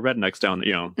 they're all rednecks down,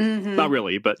 not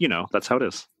really, but, that's how it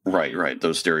is. Right.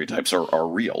 Those stereotypes are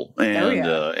real.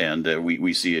 And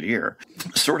we see it here.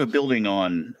 Sort of building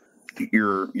on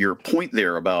your point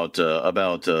there about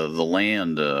the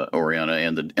land, Oriana,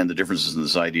 and the differences in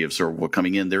this idea of sort of what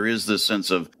coming in. There is this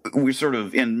sense of we sort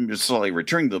of, and slightly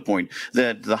returning to the point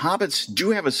that the hobbits do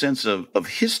have a sense of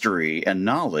history and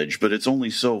knowledge, but it's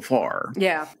only so far.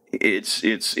 Yeah.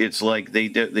 It's like they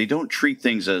don't treat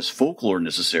things as folklore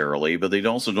necessarily, but they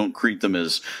also don't treat them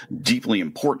as deeply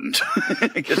important.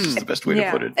 I guess is the best way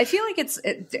to put it. I feel like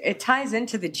it ties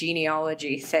into the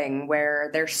genealogy thing where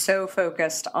they're so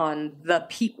focused on the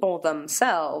people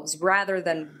themselves rather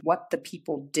than what the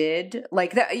people did,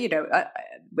 like that.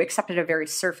 Except at a very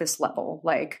surface level,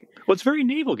 like. Well, it's very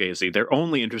navel-gazing. They're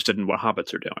only interested in what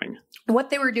hobbits are doing. What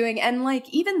they were doing, and like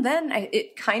even then,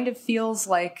 it kind of feels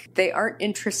like they aren't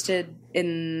interested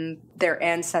in their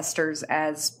ancestors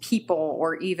as people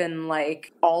or even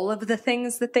like all of the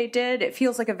things that they did. It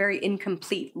feels like a very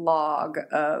incomplete log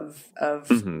of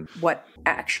what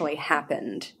actually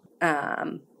happened.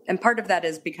 And part of that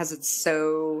is because it's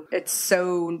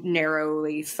so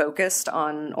narrowly focused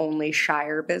on only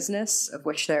Shire business, of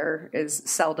which there is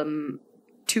seldom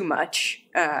too much.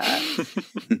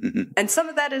 And some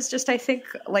of that is just, I think,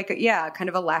 like, kind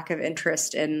of a lack of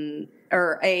interest in,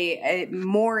 or a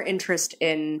more interest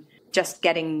in just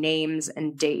getting names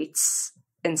and dates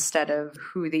instead of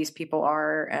who these people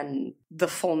are and the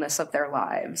fullness of their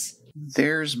lives.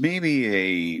 There's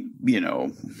maybe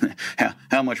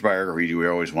how much biography do we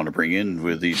always want to bring in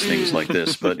with these things like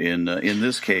this? But in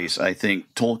this case, I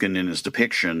think Tolkien, in his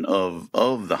depiction of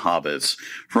the hobbits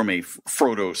from a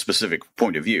Frodo specific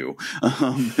point of view,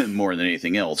 more than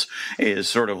anything else, is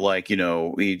sort of like,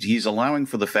 he's allowing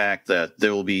for the fact that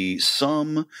there will be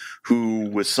some who,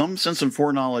 with some sense of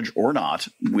foreknowledge or not,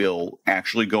 will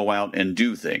actually go out and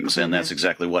do things. And that's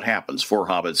exactly what happens. 4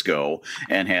 hobbits go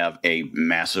and have a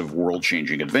massive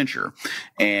world-changing adventure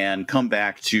and come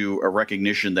back to a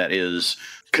recognition that is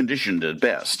conditioned at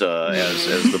best. As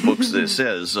the book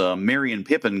says, Merry and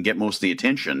Pippin get most of the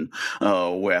attention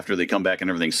after they come back and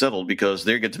everything's settled, because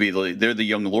they get to be they're the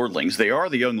young lordlings. They are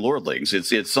the young lordlings.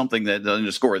 It's something that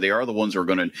underscore they are the ones who are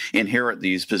going to inherit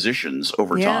these positions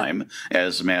over time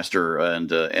as master and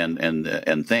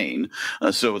Thane.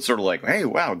 So it's sort of like, hey,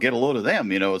 wow, get a load of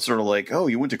them. It's sort of like, oh,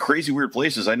 you went to crazy weird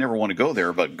places. I never want to go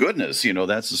there, but goodness,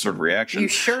 that's the sort of reaction. You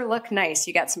sure look nice.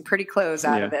 You got some pretty clothes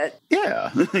out of it.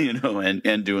 Yeah,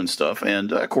 and doing stuff,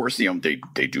 and of course,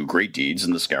 they do great deeds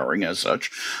in the Scouring as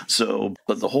such. So,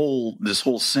 but this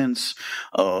whole sense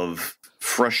of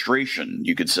frustration,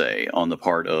 you could say, on the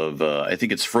part of, I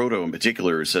think it's Frodo in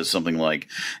particular, who says something like,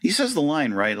 he says the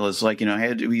line, right? It's like,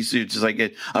 it's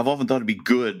like, I've often thought it'd be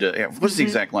good. What's the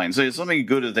exact line? So it's something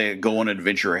good if they go on an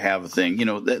adventure or have a thing,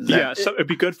 so it'd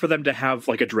be good for them to have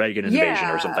like a dragon invasion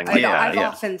or something like that. I've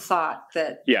often thought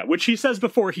that. Yeah, which he says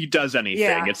before he does anything.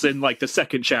 Yeah. It's in like the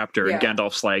second chapter, and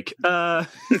Gandalf's like,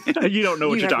 you don't know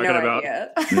what you're talking about.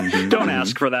 Don't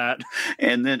ask for that.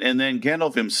 And then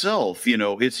Gandalf himself,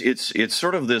 it's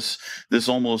sort of this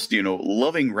almost,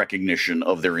 loving recognition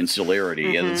of their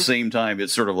insularity. And at the same time,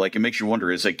 it's sort of like, it makes you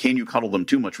wonder, it's like, can you cuddle them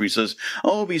too much? When he says,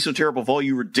 oh, it'd be so terrible if all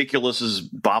you ridiculous as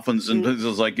boffins and things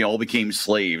like, all became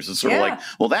slaves. It's sort of like,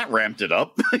 well, that ramped it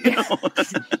up.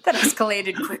 That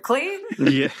escalated quickly.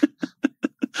 Yeah.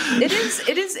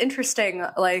 It is interesting.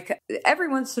 Like, every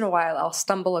once in a while, I'll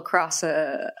stumble across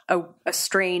a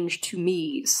strange, to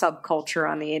me, subculture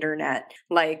on the internet.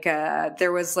 Like,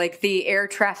 there was like the air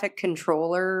traffic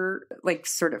controller, like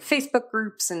sort of Facebook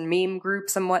groups and meme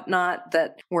groups and whatnot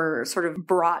that were sort of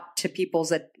brought to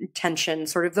people's attention.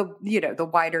 Sort of the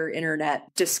wider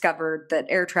internet discovered that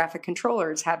air traffic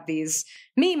controllers have these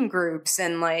meme groups,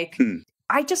 and like.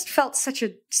 I just felt such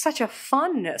a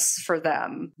fondness for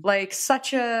them,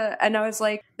 and I was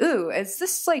like, ooh, is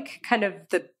this like kind of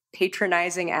the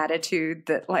patronizing attitude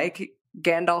that like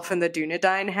Gandalf and the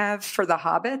Dunedain have for the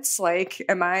Hobbits? Like,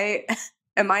 am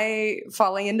I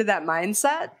falling into that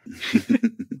mindset?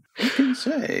 You can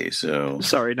say so.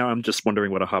 Sorry, now I'm just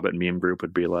wondering what a Hobbit meme group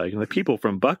would be like. The people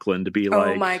from Buckland to be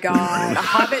like, oh my god, a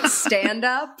Hobbit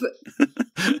stand-up.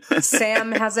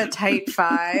 Sam has a tight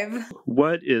 5.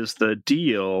 What is the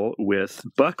deal with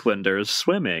Bucklanders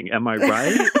swimming? Am I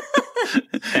right?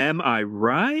 Am I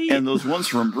right? And those ones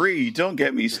from Bree, don't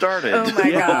get me started. Oh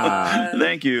my god!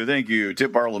 Thank you.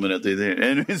 Tip Parliament at the end.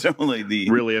 And it's only the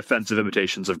really offensive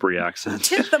imitations of Bree accent.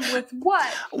 Tip them with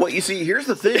what? Well, you see, here's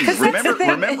the thing.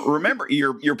 Remember,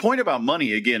 your point about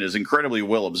money again is incredibly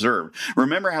well observed.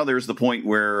 Remember how there's the point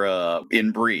where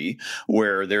in Bree,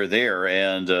 where they're there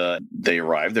and they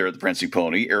arrive there at the Prancing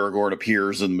Pony. Aragorn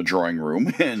appears in the drawing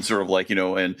room and sort of like,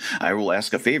 and I will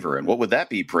ask a favor. And what would that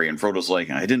be, pray? And Frodo's like,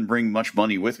 I didn't bring much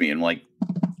money with me. And like,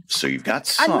 so you've got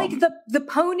some. And like the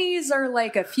ponies are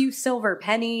like a few silver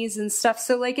pennies and stuff.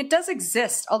 So like it does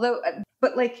exist,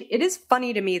 but like it is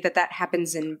funny to me that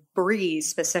happens in Bree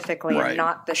specifically, and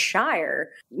not the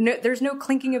Shire. No, there's no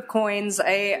clinking of coins.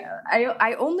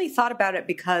 I only thought about it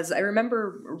because I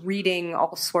remember reading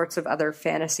all sorts of other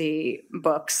fantasy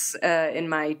books in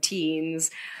my teens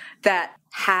that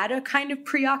had a kind of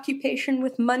preoccupation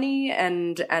with money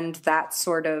and that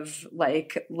sort of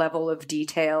like level of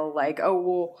detail, like, oh,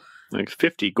 well, like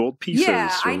 50 gold pieces or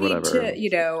whatever. I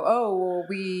need to,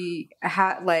 we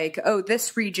have like, oh,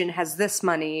 this region has this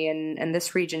money and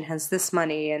this region has this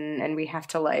money and we have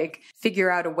to like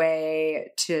figure out a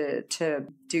way to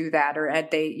do that, or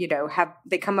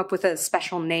they come up with a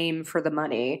special name for the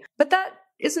money. But that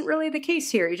isn't really the case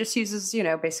here. He just uses,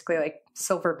 basically like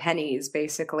silver pennies,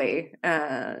 basically,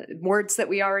 words that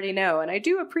we already know. And I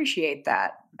do appreciate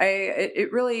that.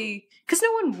 It really, because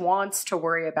no one wants to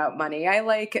worry about money. I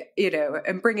like,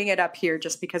 I'm bringing it up here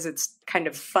just because it's kind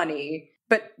of funny.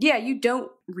 But yeah, you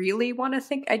don't really want to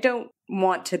think, I don't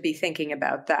want to be thinking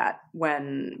about that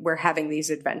when we're having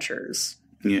these adventures.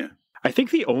 Yeah. I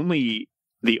think the only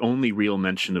real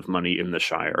mention of money in the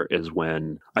Shire is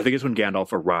when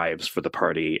Gandalf arrives for the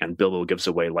party and Bilbo gives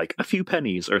away like a few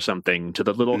pennies or something to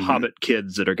the little Hobbit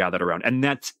kids that are gathered around, and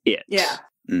that's it. Yeah.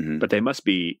 Mm-hmm. But they must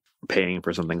be paying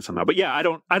for something somehow. But yeah, I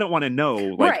don't want to know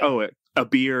like, oh, a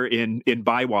beer in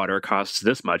By-Water costs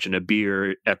this much, and a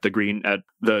beer at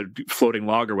the floating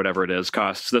log or whatever it is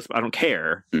costs this. I don't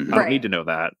care. Mm-hmm. I don't need to know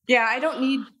that. Yeah, I don't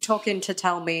need Tolkien to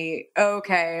tell me,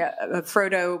 okay,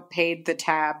 Frodo paid the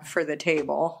tab for the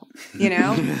table,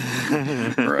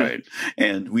 Right.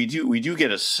 And we do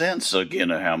get a sense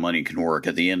again of how money can work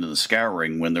at the end of the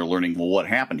Scouring when they're learning, well, what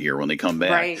happened here when they come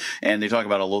back. Right. And they talk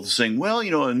about Aloth saying, well,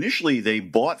 initially they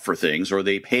bought for things or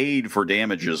they paid for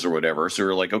damages or whatever. So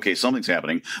you're like, okay, something's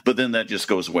happening, but then that just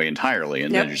goes away entirely,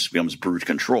 and then it just becomes brute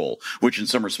control, which in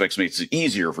some respects makes it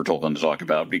easier for Tolkien to talk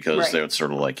about because they're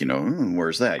sort of like,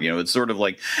 where's that? It's sort of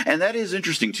like, and that is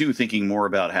interesting too, thinking more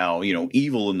about how,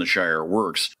 evil in the Shire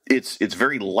works. It's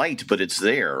very light, but it's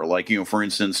there. Like, for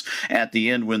instance, at the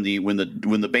end when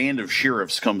the band of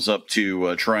sheriffs comes up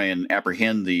to try and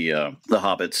apprehend the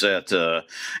hobbits at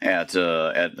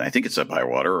I think it's at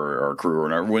By-Water or Crew or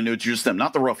whatever, when it's just them,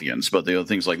 not the ruffians, but the other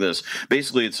things like this.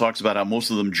 Basically, it talks about how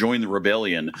most of them join the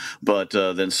rebellion, but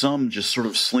then some just sort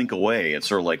of slink away. It's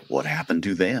sort of like, what happened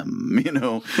to them?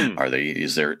 Are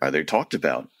they talked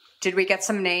about? Did we get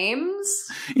some names?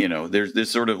 There's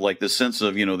this sort of like this sense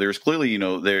of, there's clearly,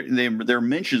 there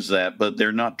mentions that, but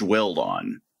they're not dwelled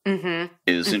on. Mm-hmm.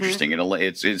 Is interesting.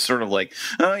 It's sort of like,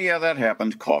 oh yeah, that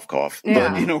happened, cough cough.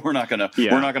 Yeah. But we're not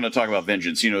gonna talk about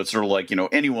vengeance. It's sort of like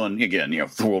anyone again.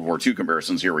 The World War II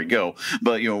comparisons. Here we go.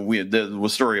 But the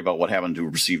story about what happened to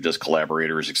received as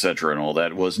collaborators, etc., and all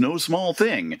that was no small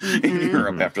thing in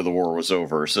Europe after the war was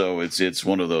over. So it's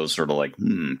one of those sort of like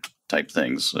type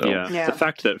things. So. Yeah. The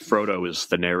fact that Frodo is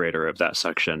the narrator of that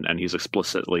section and he's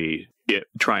explicitly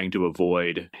trying to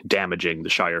avoid damaging the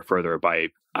Shire further by,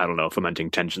 I don't know, fomenting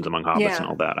tensions among hobbits and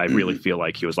all that. I really feel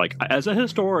like he was like, as a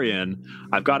historian,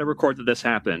 I've got to record that this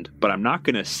happened, but I'm not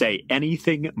going to say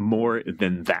anything more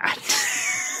than that.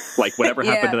 Like whatever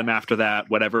happened to them after that,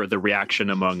 whatever the reaction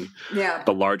among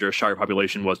the larger Shire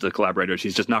population was to the collaborators,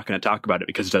 he's just not going to talk about it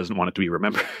because he doesn't want it to be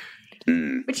remembered.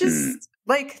 Which is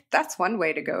like, that's one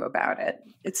way to go about it.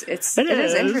 It is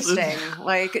interesting.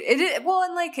 Like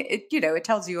it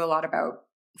tells you a lot about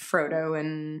Frodo,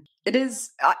 and it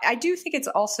is. I do think it's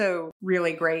also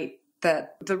really great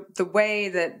that the way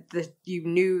that you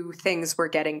knew things were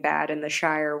getting bad in the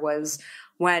Shire was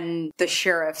when the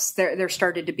sheriffs, there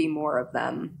started to be more of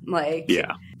them. Like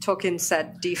Tolkien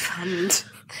said, defund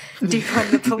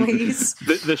the police.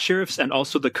 The sheriffs, and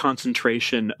also the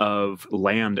concentration of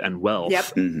land and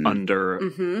wealth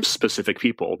under specific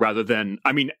people, rather than,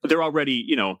 I mean, they're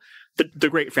already, the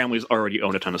great families already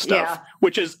own a ton of stuff,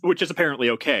 which is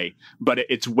apparently okay. But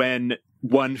it's when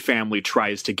one family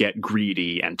tries to get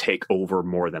greedy and take over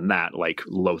more than that, like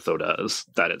Lotho does,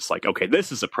 that it's like, okay,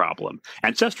 this is a problem.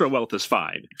 Ancestral wealth is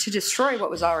fine. To destroy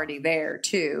what was already there,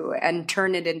 too, and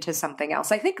turn it into something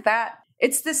else. I think that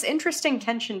it's this interesting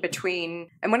tension between,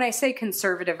 and when I say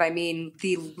conservative, I mean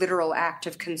the literal act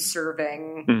of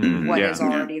conserving what is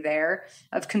already there,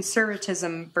 of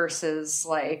conservatism versus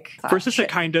a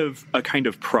kind of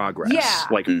progress. Yeah.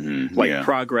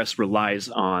 Progress relies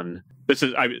on,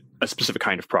 a specific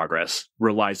kind of progress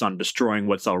relies on destroying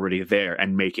what's already there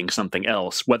and making something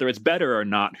else. Whether it's better or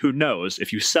not, who knows?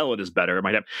 If you sell it as better, it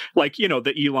might have,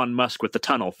 the Elon Musk with the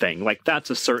tunnel thing. Like, that's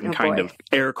a certain kind of,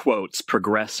 air quotes,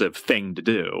 progressive thing to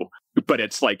do. But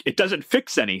it's like, it doesn't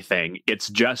fix anything. It's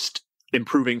just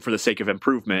improving for the sake of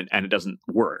improvement, and it doesn't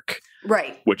work.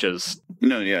 Right. Which is...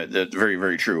 that's very,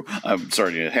 very true. I'm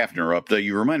sorry to have to interrupt.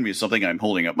 You remind me of something. I'm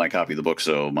holding up my copy of the book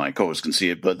so my co-host can see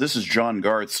it, but this is John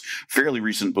Garth's fairly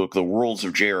recent book, The Worlds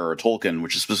of J.R.R. Tolkien,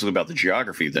 which is specifically about the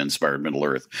geography that inspired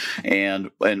Middle-earth.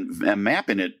 And a map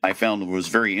in it I found was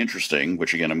very interesting,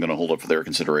 which, again, I'm going to hold up for their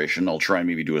consideration. I'll try and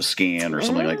maybe do a scan or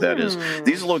something like that.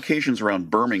 These are locations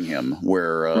around Birmingham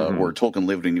where Tolkien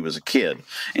lived when he was a kid.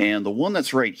 And the one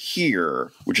that's right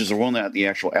here, which is the one at the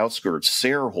actual outskirts,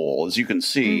 Sarehole, as you can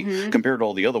see, compared to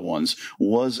all the other ones,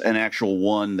 was an actual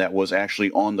one that was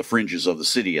actually on the fringes of the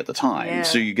city at the time. Yeah.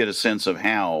 So you get a sense of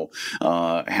how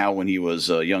when he was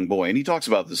a young boy, and he talks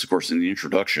about this, of course, in the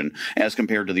introduction, as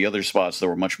compared to the other spots that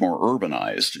were much more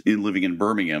urbanized. Living in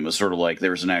Birmingham is sort of like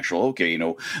there's an actual,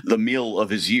 the mill of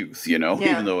his youth,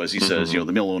 even though, as he says,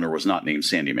 the mill owner was not named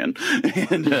Sandyman,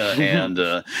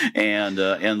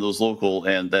 and those local,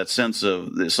 and that sense of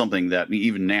something that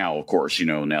even now, of course,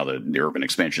 now that the urban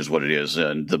expansion is what it is,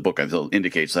 and the book I feel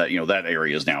indicates that that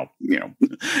area is now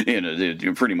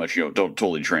pretty much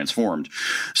totally transformed.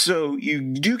 So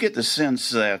you do get the sense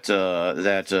that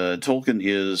Tolkien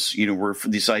is we're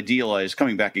this idealized,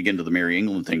 coming back again to the Merry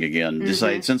England thing again. This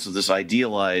sense of this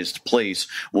idealized place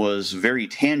was very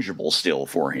tangible still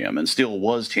for him, and still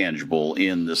was tangible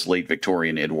in this late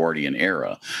Victorian Edwardian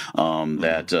era.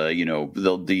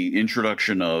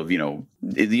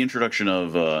 The introduction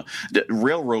of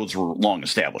railroads were long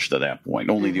established at that point.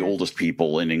 Only the oldest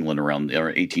people in England around the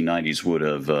 1890s would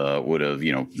have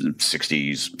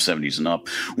 60s, 70s and up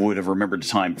would have remembered the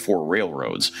time before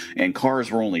railroads, and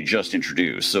cars were only just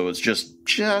introduced. So it's just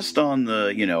on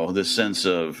the sense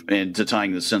of, and to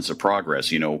tying the sense of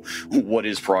progress. What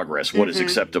is progress? What is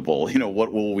acceptable?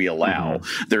 What will we allow?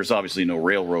 There's obviously no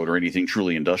railroad or anything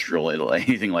truly industrial,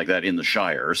 anything like that in the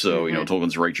Shire. So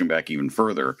Tolkien's reaching back even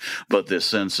further, but this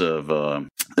sense of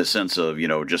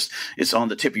just it's on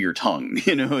the tip of your tongue.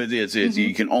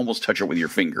 You can almost touch it with your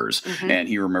fingers, and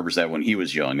he remembers that when he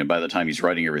was young, and by the time he's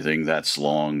writing everything, that's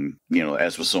long.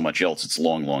 As with so much else, it's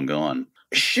long gone.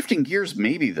 Shifting gears,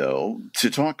 maybe, though, to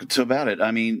talk about it,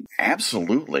 I mean,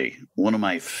 absolutely. One of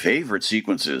my favorite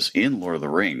sequences in Lord of the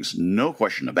Rings, no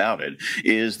question about it,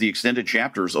 is the extended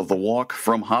chapters of the walk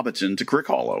from Hobbiton to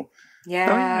Crickhollow. Yeah.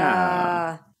 Oh,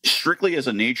 yeah. Strictly as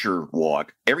a nature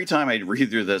walk, every time I read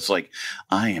through that's like,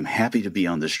 I am happy to be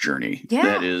on this journey.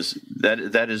 Yeah. It is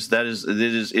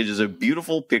a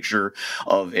beautiful picture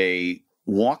of a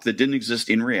walk that didn't exist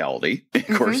in reality. Of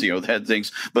course, you know, that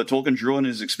things, but Tolkien drew on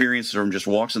his experience from just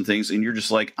walks and things, and you're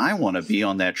just like, I want to be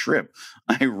on that trip.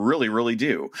 I really, really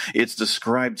do. It's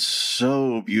described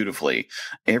so beautifully,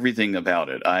 everything about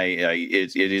it.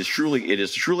 It is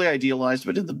truly idealized,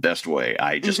 but in the best way.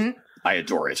 I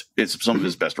adore it. It's some of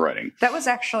his best writing. That was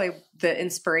actually the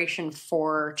inspiration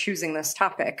for choosing this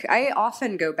topic. I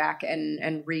often go back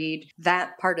and read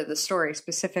that part of the story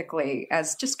specifically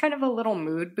as just kind of a little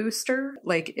mood booster.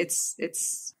 Like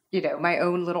it's you know, my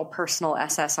own little personal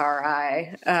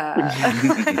SSRI.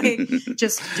 Like,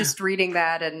 just reading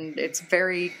that, and it's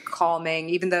very calming,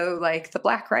 even though like the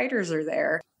Black Riders are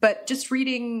there. But just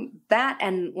reading that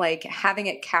and like having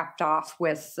it capped off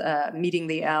with meeting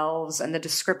the elves, and the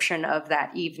description of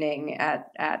that evening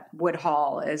at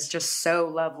Woodhall is just so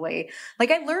lovely.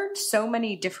 Like, I learned so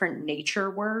many different nature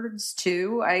words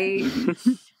too. I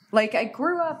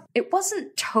grew up, it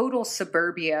wasn't total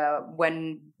suburbia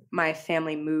when my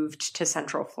family moved to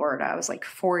Central Florida. I was like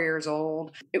 4 years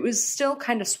old. It was still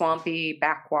kind of swampy,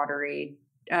 backwatery,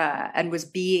 and was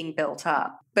being built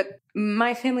up. But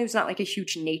my family was not like a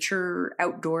huge nature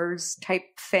outdoors type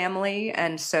family.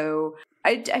 And so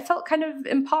I felt kind of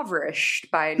impoverished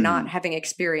by not having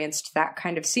experienced that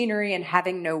kind of scenery and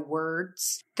having no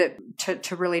words that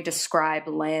to really describe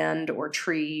land or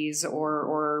trees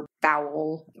or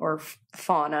fowl or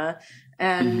fauna.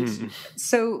 And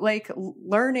so like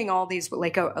learning all these,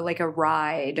 like a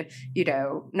ride, you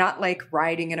know, not like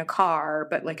riding in a car,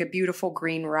 but like a beautiful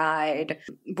green ride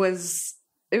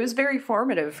it was very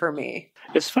formative for me.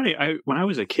 It's funny. When I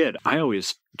was a kid, I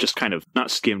always just kind of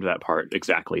not skimmed that part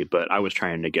exactly, but I was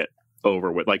trying to get over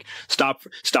with like stop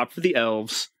for the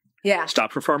elves. Yeah.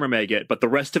 Stop for Farmer Maggot, but the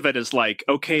rest of it is like,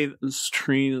 okay, this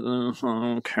tree, I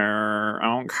don't care.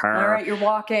 All right, you're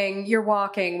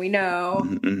walking, we know.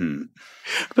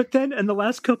 But then in the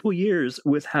last couple years,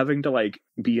 with having to like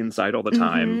be inside all the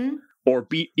time, or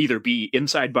either be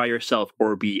inside by yourself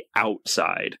or be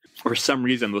outside, for some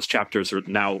reason those chapters are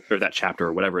now, or that chapter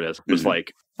or whatever it is, was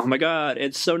like, oh my God,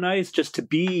 it's so nice just to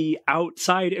be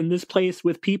outside in this place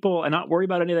with people and not worry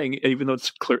about anything, even though it's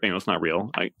clear, you know, it's not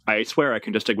real. I swear I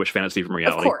can distinguish fantasy from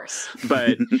reality. Of course.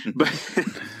 But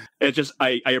it just,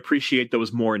 I appreciate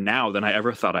those more now than I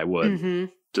ever thought I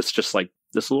would. Just like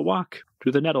this little walk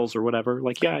through the nettles or whatever.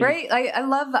 Like, yeah. Right.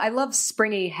 I love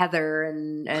springy heather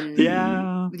and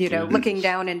yeah, you know, looking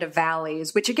down into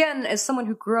valleys, which again, as someone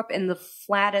who grew up in the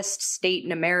flattest state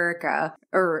in America,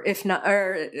 or if not,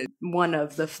 or one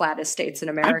of the flattest states in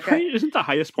America. Isn't the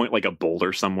highest point like a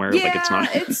boulder somewhere? Yeah, like it's not.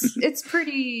 it's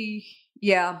pretty,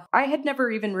 yeah. I had never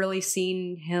even really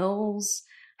seen hills.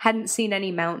 Hadn't seen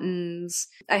any mountains.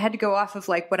 I had to go off of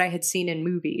like what I had seen in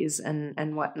movies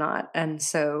and whatnot. And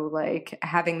so like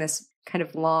having this kind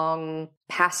of long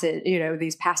passage, you know,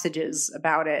 these passages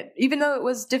about it, even though it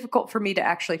was difficult for me to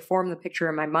actually form the picture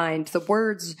in my mind, the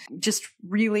words just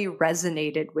really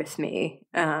resonated with me,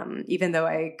 even though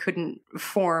I couldn't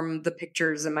form the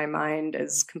pictures in my mind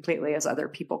as completely as other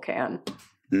people can.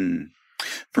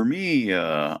 For me,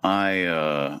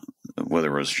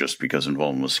 whether it was just because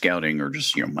involved with scouting or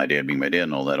just, you know, my dad being my dad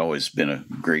and all that, always been a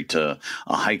great a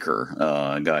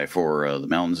hiker guy for the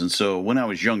mountains. And so when I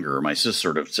was younger, my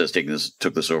sister sort of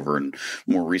took this over in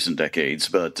more recent decades.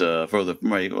 But for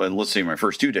let's say my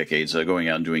first 2 decades, going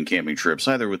out and doing camping trips,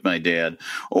 either with my dad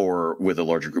or with a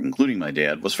larger group, including my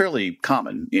dad, was fairly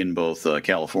common in both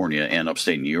California and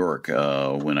upstate New York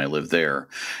when I lived there.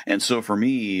 And so for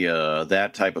me,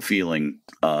 that type of feeling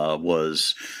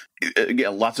was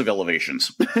lots of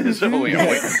elevations. So, you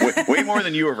know, way more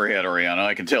than you ever had, Oriana.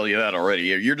 I can tell you that already.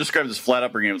 You're describing this flat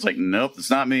upbringing. It's like, nope,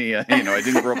 it's not me. You know, I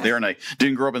didn't grow up there, and I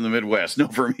didn't grow up in the Midwest. No,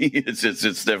 for me, it's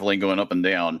definitely going up and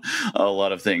down a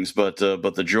lot of things. But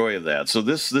the joy of that. So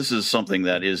this is something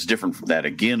that is different from that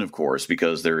again, of course,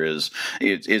 because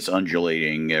it's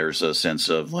undulating. There's a sense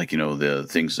of like, you know, the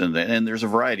things, and there's a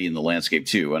variety in the landscape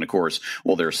too. And of course,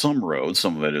 well, there's some roads.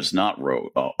 Some of it is not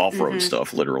off-road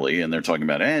stuff, literally, and they're talking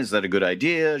about, is that a good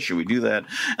idea? Should we do that?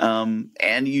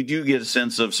 And you do get a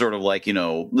sense of sort of like, you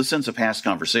know, the sense of past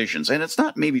conversations. And it's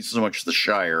not maybe so much the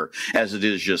Shire as it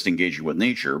is just engaging with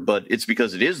nature, but it's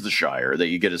because it is the Shire that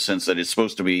you get a sense that it's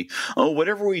supposed to be, oh,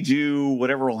 whatever we do,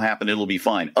 whatever will happen, it'll be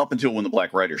fine, up until when the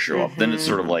Black Riders show up. Then it's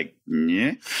sort of like,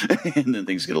 yeah. And then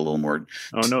things get a little more.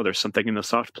 Oh, no, there's something in the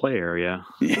soft play area.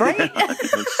 Right?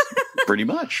 Pretty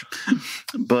much.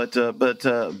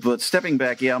 But stepping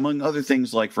back, yeah, among other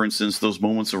things, like, for instance, those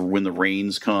moments of when the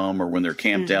rains come or when they're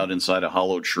camped out inside a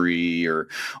hollow tree or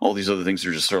all these other things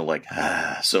are just sort of like,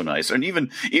 so nice. And even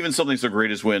something so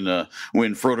great as when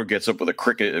Frodo gets up with a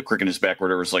crick in his back or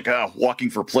whatever, it's like, walking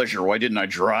for pleasure. Why didn't I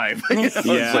drive? It's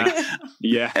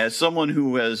like, as someone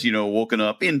who has, woken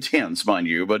up intense, mind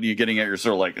you, but you're getting at, you're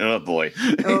sort of like, oh boy.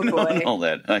 And all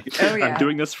that. I'm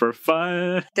doing this for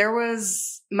fun.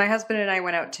 My husband and I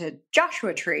went out to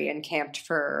Joshua Tree and camped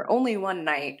for only one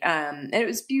night. And it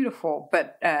was beautiful,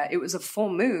 but it was a full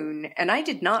moon. And I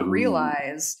did not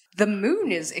realize the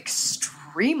moon is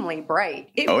extremely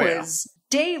bright. It was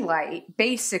daylight,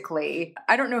 basically.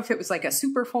 I don't know if it was like a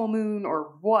super full moon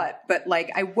or what, but like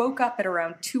I woke up at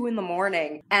around 2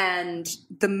 a.m. and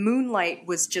the moonlight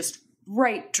was just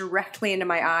right directly into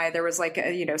my eye. There was like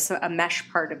a mesh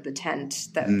part of the tent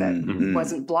that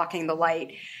wasn't blocking the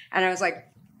light. And I was like,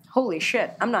 holy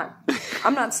shit, I'm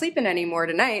not sleeping anymore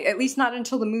tonight, at least not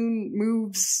until the moon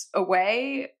moves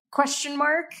away, ? And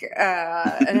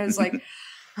I was like,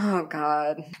 oh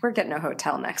God, we're getting a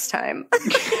hotel next time.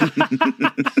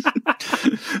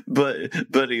 but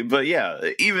yeah,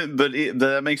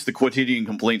 that makes the quotidian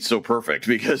complaint so perfect,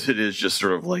 because it is just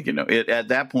sort of like, at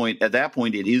that point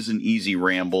it is an easy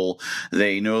ramble.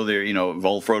 They know they're,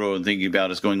 all Frodo and thinking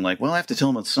about is going like, well, I have to tell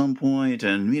him at some point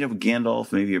and meet up with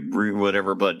Gandalf, maybe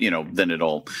whatever, but then it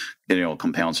all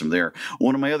compounds from there.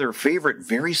 One of my other favorite,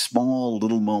 very small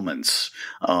little moments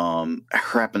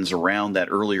happens around that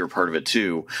earlier part of it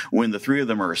too, when the three of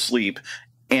them are asleep.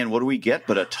 And what do we get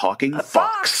but a talking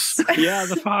fox? Yeah,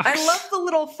 the fox. I love the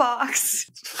little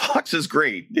fox. Fox is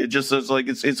great. It just is like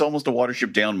it's almost a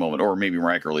Watership Down moment, or maybe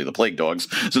more accurately, the Plague Dogs,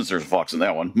 since there's a fox in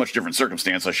that one. Much different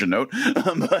circumstance, I should note.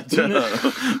 But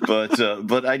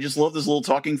I just love this little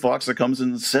talking fox that comes in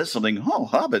and says something. Oh,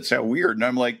 hobbits, how weird! And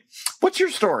I'm like, what's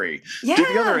your story? Yeah. Do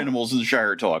the other animals in the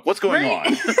Shire talk? What's going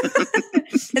on?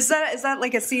 Is that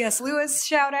like a C.S. Lewis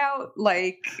shout out?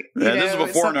 Like, this is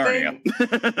before Narnia.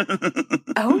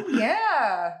 Oh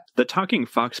yeah. The talking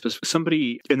fox,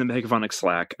 somebody in the Megaphonic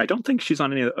Slack, I don't think she's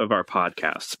on any of our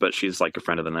podcasts, but she's like a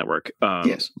friend of the network,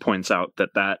 points out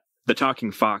that the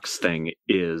talking fox thing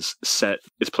is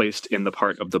placed in the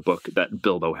part of the book that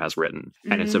Bilbo has written.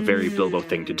 And it's a very Bilbo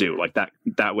thing to do. Like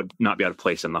that would not be out of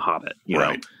place in The Hobbit, you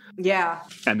know? Yeah.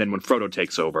 And then when Frodo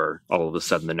takes over, all of a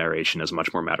sudden the narration is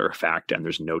much more matter of fact, and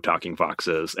there's no talking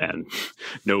foxes, and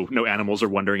no animals are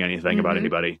wondering anything about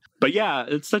anybody. But yeah,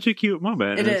 it's such a cute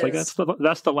moment. It's like that's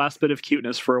the last bit of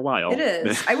cuteness for a while. It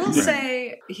is. I will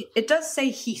say, it does say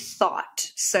he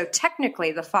thought. So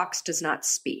technically, the fox does not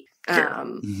speak. I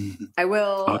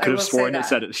could have sworn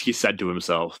he said to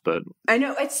himself, but I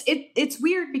know it's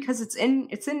weird because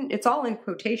it's all in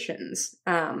quotations,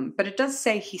 but it does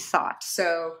say he thought,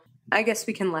 so I guess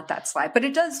we can let that slide. But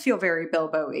it does feel very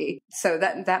Bilbo-y, so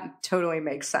that totally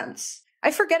makes sense. I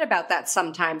forget about that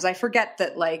sometimes. I forget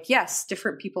that, like, yes,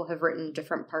 different people have written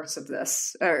different parts of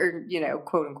this, or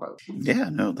quote unquote. Yeah,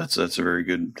 no, that's a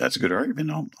good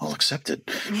argument. I'll accept it.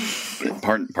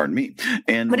 Pardon me.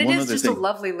 But it is just a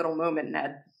lovely little moment,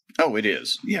 Ned. Oh, it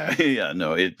is. Yeah.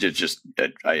 No, it just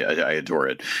I adore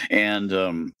it.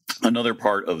 And another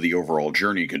part of the overall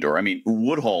journey, Cador. I mean,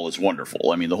 Woodhall is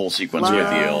wonderful. I mean, the whole sequence with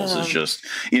the elves is just,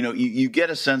 you get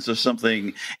a sense of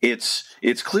something.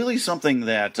 It's clearly something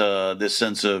that this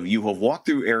sense of you have walked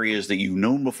through areas that you've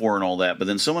known before and all that, but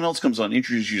then someone else comes on and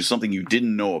introduces you to something you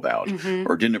didn't know about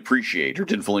or didn't appreciate or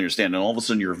didn't fully understand, and all of a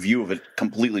sudden your view of it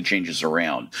completely changes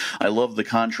around. I love the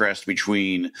contrast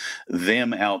between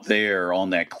them out there on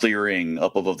that clearing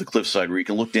up above the cliffside where you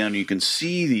can look down and you can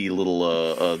see the little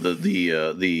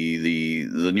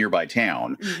the nearby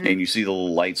town, and you see the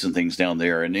little lights and things down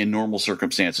there, and in normal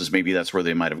circumstances maybe that's where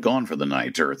they might have gone for the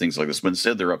night or things like this, but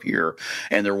instead they're up here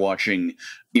and they're watching,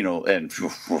 and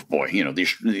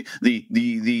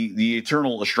the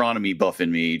eternal astronomy buff in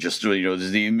me, just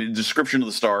the description of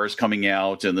the stars coming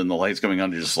out and then the lights coming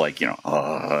on, just like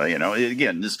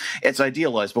again, it's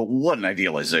idealized, but what an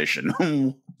idealization.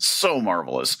 So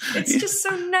marvelous. It's just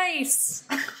so nice.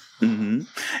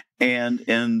 And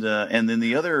then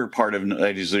the other part of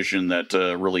idealization that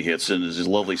really hits in is his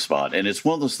lovely spot. And it's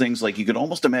one of those things, like, you could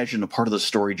almost imagine a part of the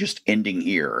story just ending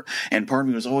here. And part of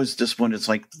me was always disappointed. It's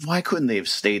like, why couldn't they have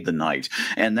stayed the night?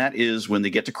 And that is when they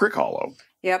get to Crick Hollow.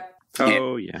 Yep.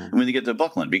 Oh, yeah. When they get to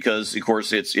Buckland, because of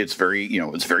course it's very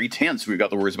it's very tense. We've got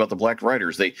the worries about the Black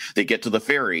Riders. They get to the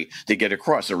ferry, they get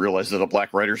across, they realize that the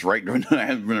Black Riders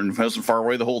wasn't far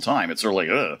away the whole time. It's sort of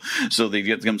like so they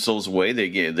get themselves away. They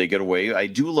get away. I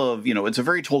do love it's a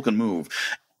very Tolkien move.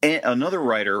 Another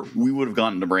writer, we would have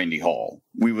gone to Brandy Hall.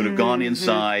 We would have gone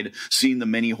inside, seen the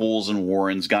many holes and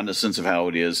warrens, gotten a sense of how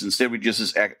it is. Instead, we just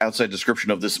this outside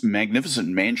description of this magnificent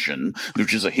mansion,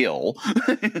 which is a hill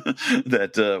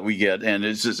that we get, and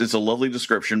it's a lovely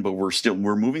description. But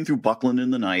we're moving through Buckland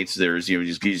in the night. There's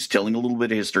he's telling a little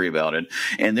bit of history about it,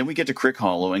 and then we get to Crick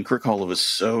Hollow, and Crick Hollow is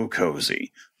so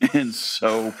cozy and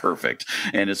so perfect,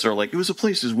 and it's sort of like it was a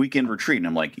place as weekend retreat. And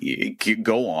I'm like,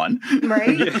 go on,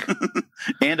 right?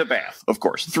 And a bath, of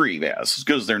course, 3 baths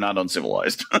because they're not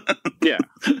uncivilized. Yeah,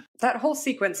 that whole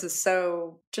sequence is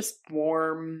so just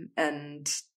warm and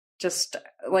just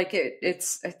like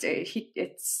it's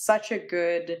such a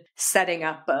good setting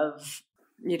up of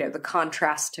the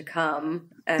contrast to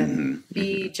come, and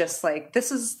be just like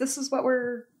this is what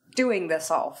we're doing this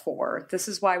all for. This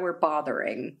is why we're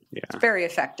bothering. Yeah, it's very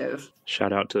effective.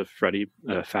 Shout out to Fatty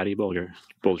Bulger.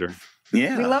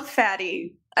 Yeah, we love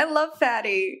Fatty. I love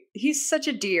Fatty. He's such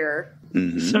a dear.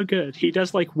 So good. He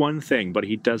does like one thing, but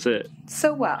he does it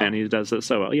so well. And he does it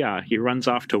so well. Yeah, he runs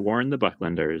off to warn the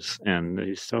Bucklanders, and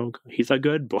he's a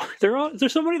good boy.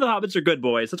 There's so many of the Hobbits are good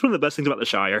boys. That's one of the best things about the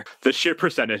Shire. The sheer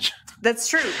percentage. That's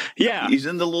true. Yeah, he's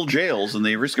in the little jails, and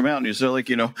they risk him out, and he's like,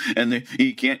 and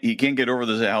he can't get over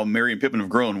this how Merry and Pippin have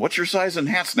grown. What's your size in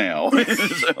hats now?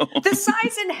 The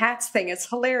size in hats thing is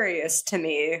hilarious to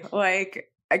me. Like,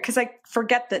 because I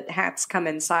forget that hats come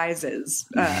in sizes.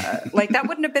 Like, that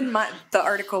wouldn't have been the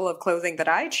article of clothing that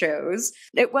I chose.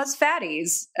 It was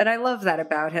Fatty's, and I love that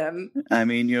about him. I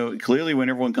mean, clearly when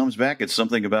everyone comes back, it's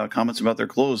something about comments about their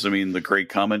clothes. I mean, the great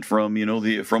comment from,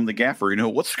 from the gaffer,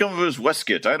 what's come of his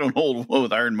waistcoat? I don't hold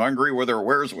with ironmongery whether it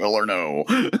wears well or no.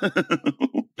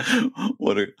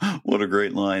 What a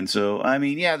great line. So, I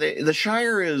mean, yeah, the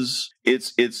Shire is...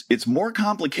 It's more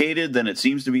complicated than it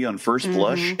seems to be on first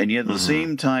blush, and yet at the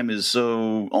same time is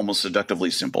so almost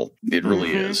seductively simple. It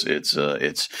really is. It's a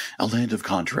land of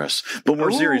contrast. But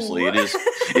more seriously, it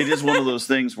is one of those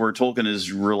things where Tolkien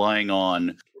is relying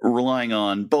on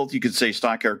both, you could say,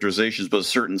 stock characterizations, but a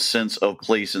certain sense of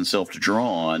place and self to draw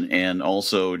on, and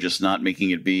also just not making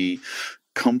it be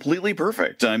completely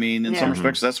perfect. I mean, in some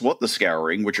respects, that's what the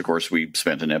Scouring, which of course we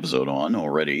spent an episode on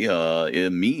already,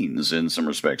 it means in some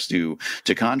respects to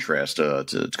contrast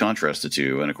the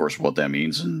two, and of course what that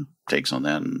means and takes on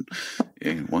that,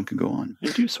 and one can go on. I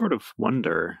do sort of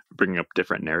wonder, bringing up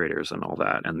different narrators and all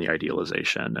that, and the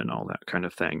idealization and all that kind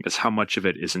of thing, is how much of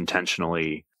it is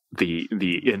intentionally the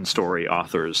in-story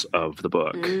authors of the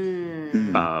book.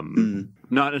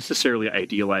 Not necessarily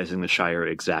idealizing the Shire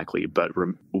exactly, but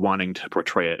wanting to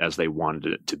portray it as they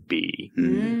wanted it to be.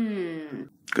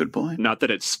 Good point. Not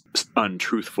that it's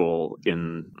untruthful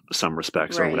in some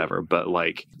respects or whatever, but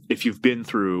like if you've been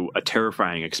through a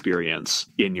terrifying experience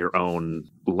in your own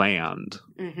land,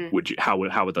 how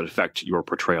would that affect your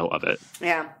portrayal of it?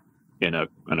 Yeah. In a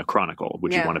chronicle,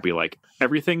 would you want to be like,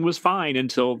 everything was fine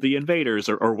until the invaders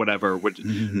or whatever?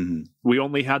 We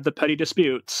only had the petty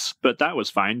disputes, but that was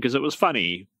fine because it was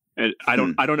funny. I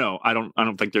don't know. I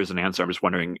don't think there's an answer. I'm just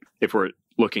wondering if we're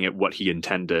looking at what he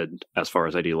intended as far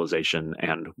as idealization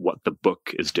and what the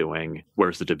book is doing.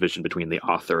 Where's the division between the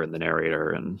author and the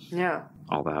narrator and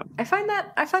all that? I find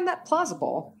that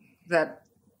plausible, that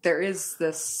there is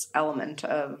this element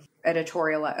of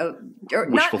editorial or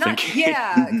wishful thinking.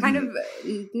 Kind of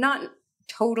not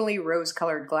totally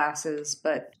rose-colored glasses,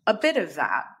 but a bit of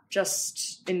that,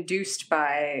 just induced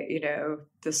by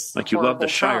this, like, you love the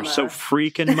Shire so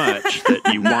freaking much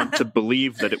that you want to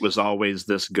believe that it was always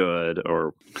this good,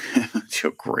 or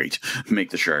great,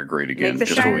 make the Shire great again. Make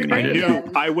the Shire great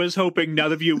again. I was hoping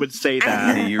none of you would say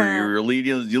that. You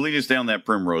lead us down that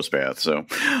primrose path. So,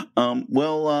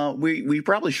 we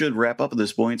probably should wrap up at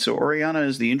this point. So, Oriana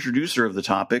is the introducer of the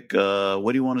topic.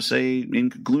 What do you want to say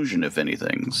in conclusion, if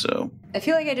anything? So, I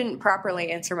feel like I didn't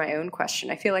properly answer my own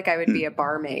question. I feel like I would be a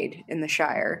barmaid in the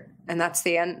Shire, and that's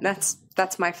the end.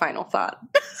 That's my final thought.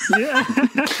 Yeah.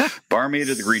 Barmaid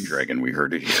of the Green Dragon, we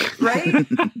heard it here. Right?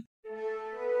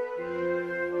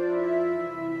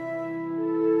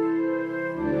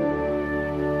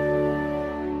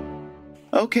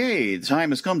 Okay, the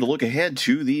time has come to look ahead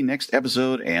to the next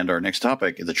episode and our next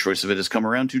topic. The choice of it has come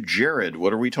around to Jared.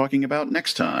 What are we talking about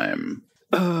next time?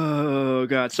 Oh,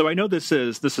 God. So I know this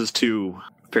is 2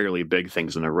 fairly big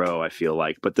things in a row, I feel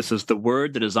like, but this is the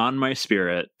word that is on my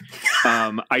spirit.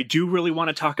 I do really want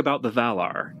to talk about the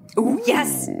Valar. Ooh,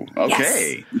 yes.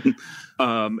 Okay.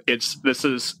 Yes. This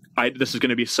is going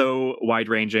to be so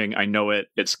wide-ranging. I know it.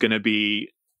 It's going to be...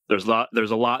 There's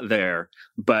a lot there,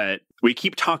 but we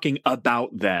keep talking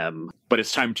about them, but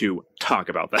it's time to talk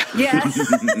about them.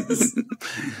 Yes.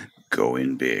 Go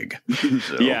in big.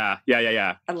 So. Yeah.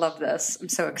 I love this. I'm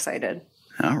so excited.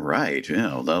 All right.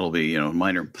 Yeah, that'll be,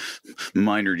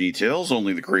 minor details,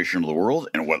 only the creation of the world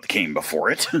and what came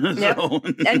before it. Yep.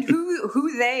 And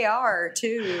who they are,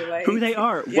 too. Like, who they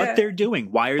are, what they're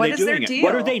doing, why are they doing it,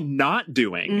 what are they not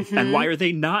doing, and why are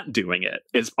they not doing it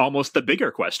is almost the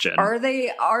bigger question. Are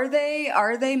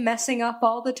they messing up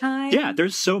all the time? Yeah,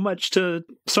 there's so much to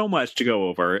go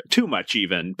over, too much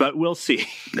even, but we'll see.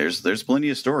 There's plenty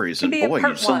of stories, and boy,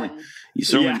 you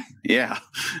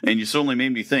certainly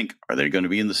made me think, are they going to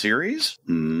be in the series?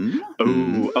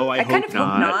 I kind of hope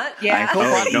not. Yeah. I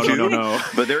hope not. No.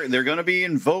 But they're going to be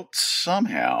invoked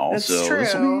somehow. That's so true.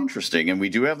 This will be interesting. And we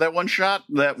do have that one shot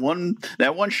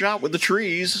with the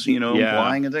trees,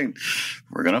 flying and thing.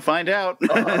 We're going to find out.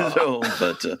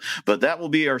 But that will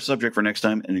be our subject for next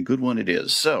time, and a good one it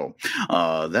is. So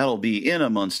that'll be in a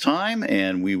month's time,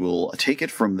 and we will take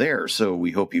it from there. So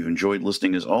we hope you've enjoyed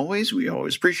listening as always. We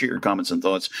always appreciate your comments and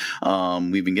thoughts.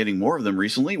 We've been getting more of them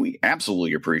recently. We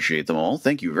absolutely appreciate them all.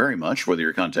 Thank you very much, whether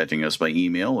you're contacting us by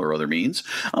email or other means.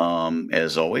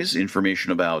 As always,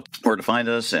 information about where to find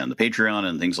us and the Patreon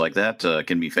and things like that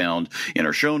can be found in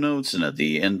our show notes and at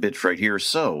the end bit right here.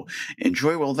 So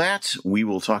enjoy all that. We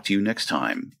will talk to you next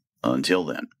time. Until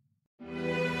then.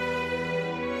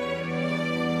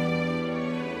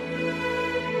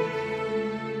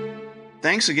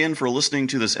 Thanks again for listening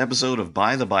to this episode of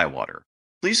By-The-Bywater.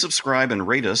 Please subscribe and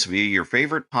rate us via your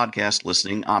favorite podcast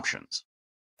listening options.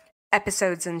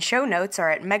 Episodes and show notes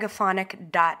are at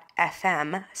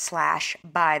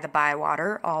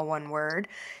megaphonic.fm/bythebywater, all one word.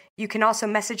 You can also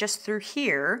message us through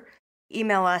here.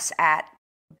 Email us at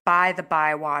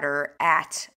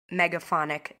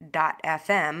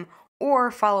bythebywater@megaphonic.fm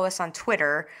or follow us on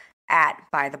Twitter at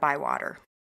By-The-Bywater.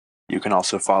 You can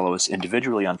also follow us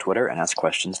individually on Twitter and ask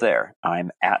questions there. I'm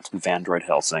at Vandroid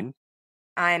Helsing.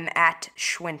 I'm at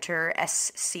Schwinter,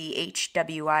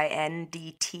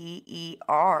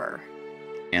 SCHWINDTER.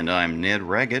 And I'm Ned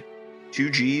Raggett, 2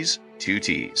 G's, 2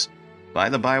 T's.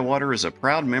 By-The-Bywater is a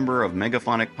proud member of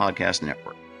Megaphonic Podcast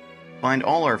Network. Find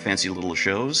all our fancy little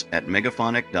shows at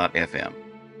megaphonic.fm.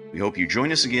 We hope you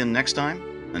join us again next time.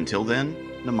 Until then,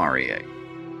 Namarie.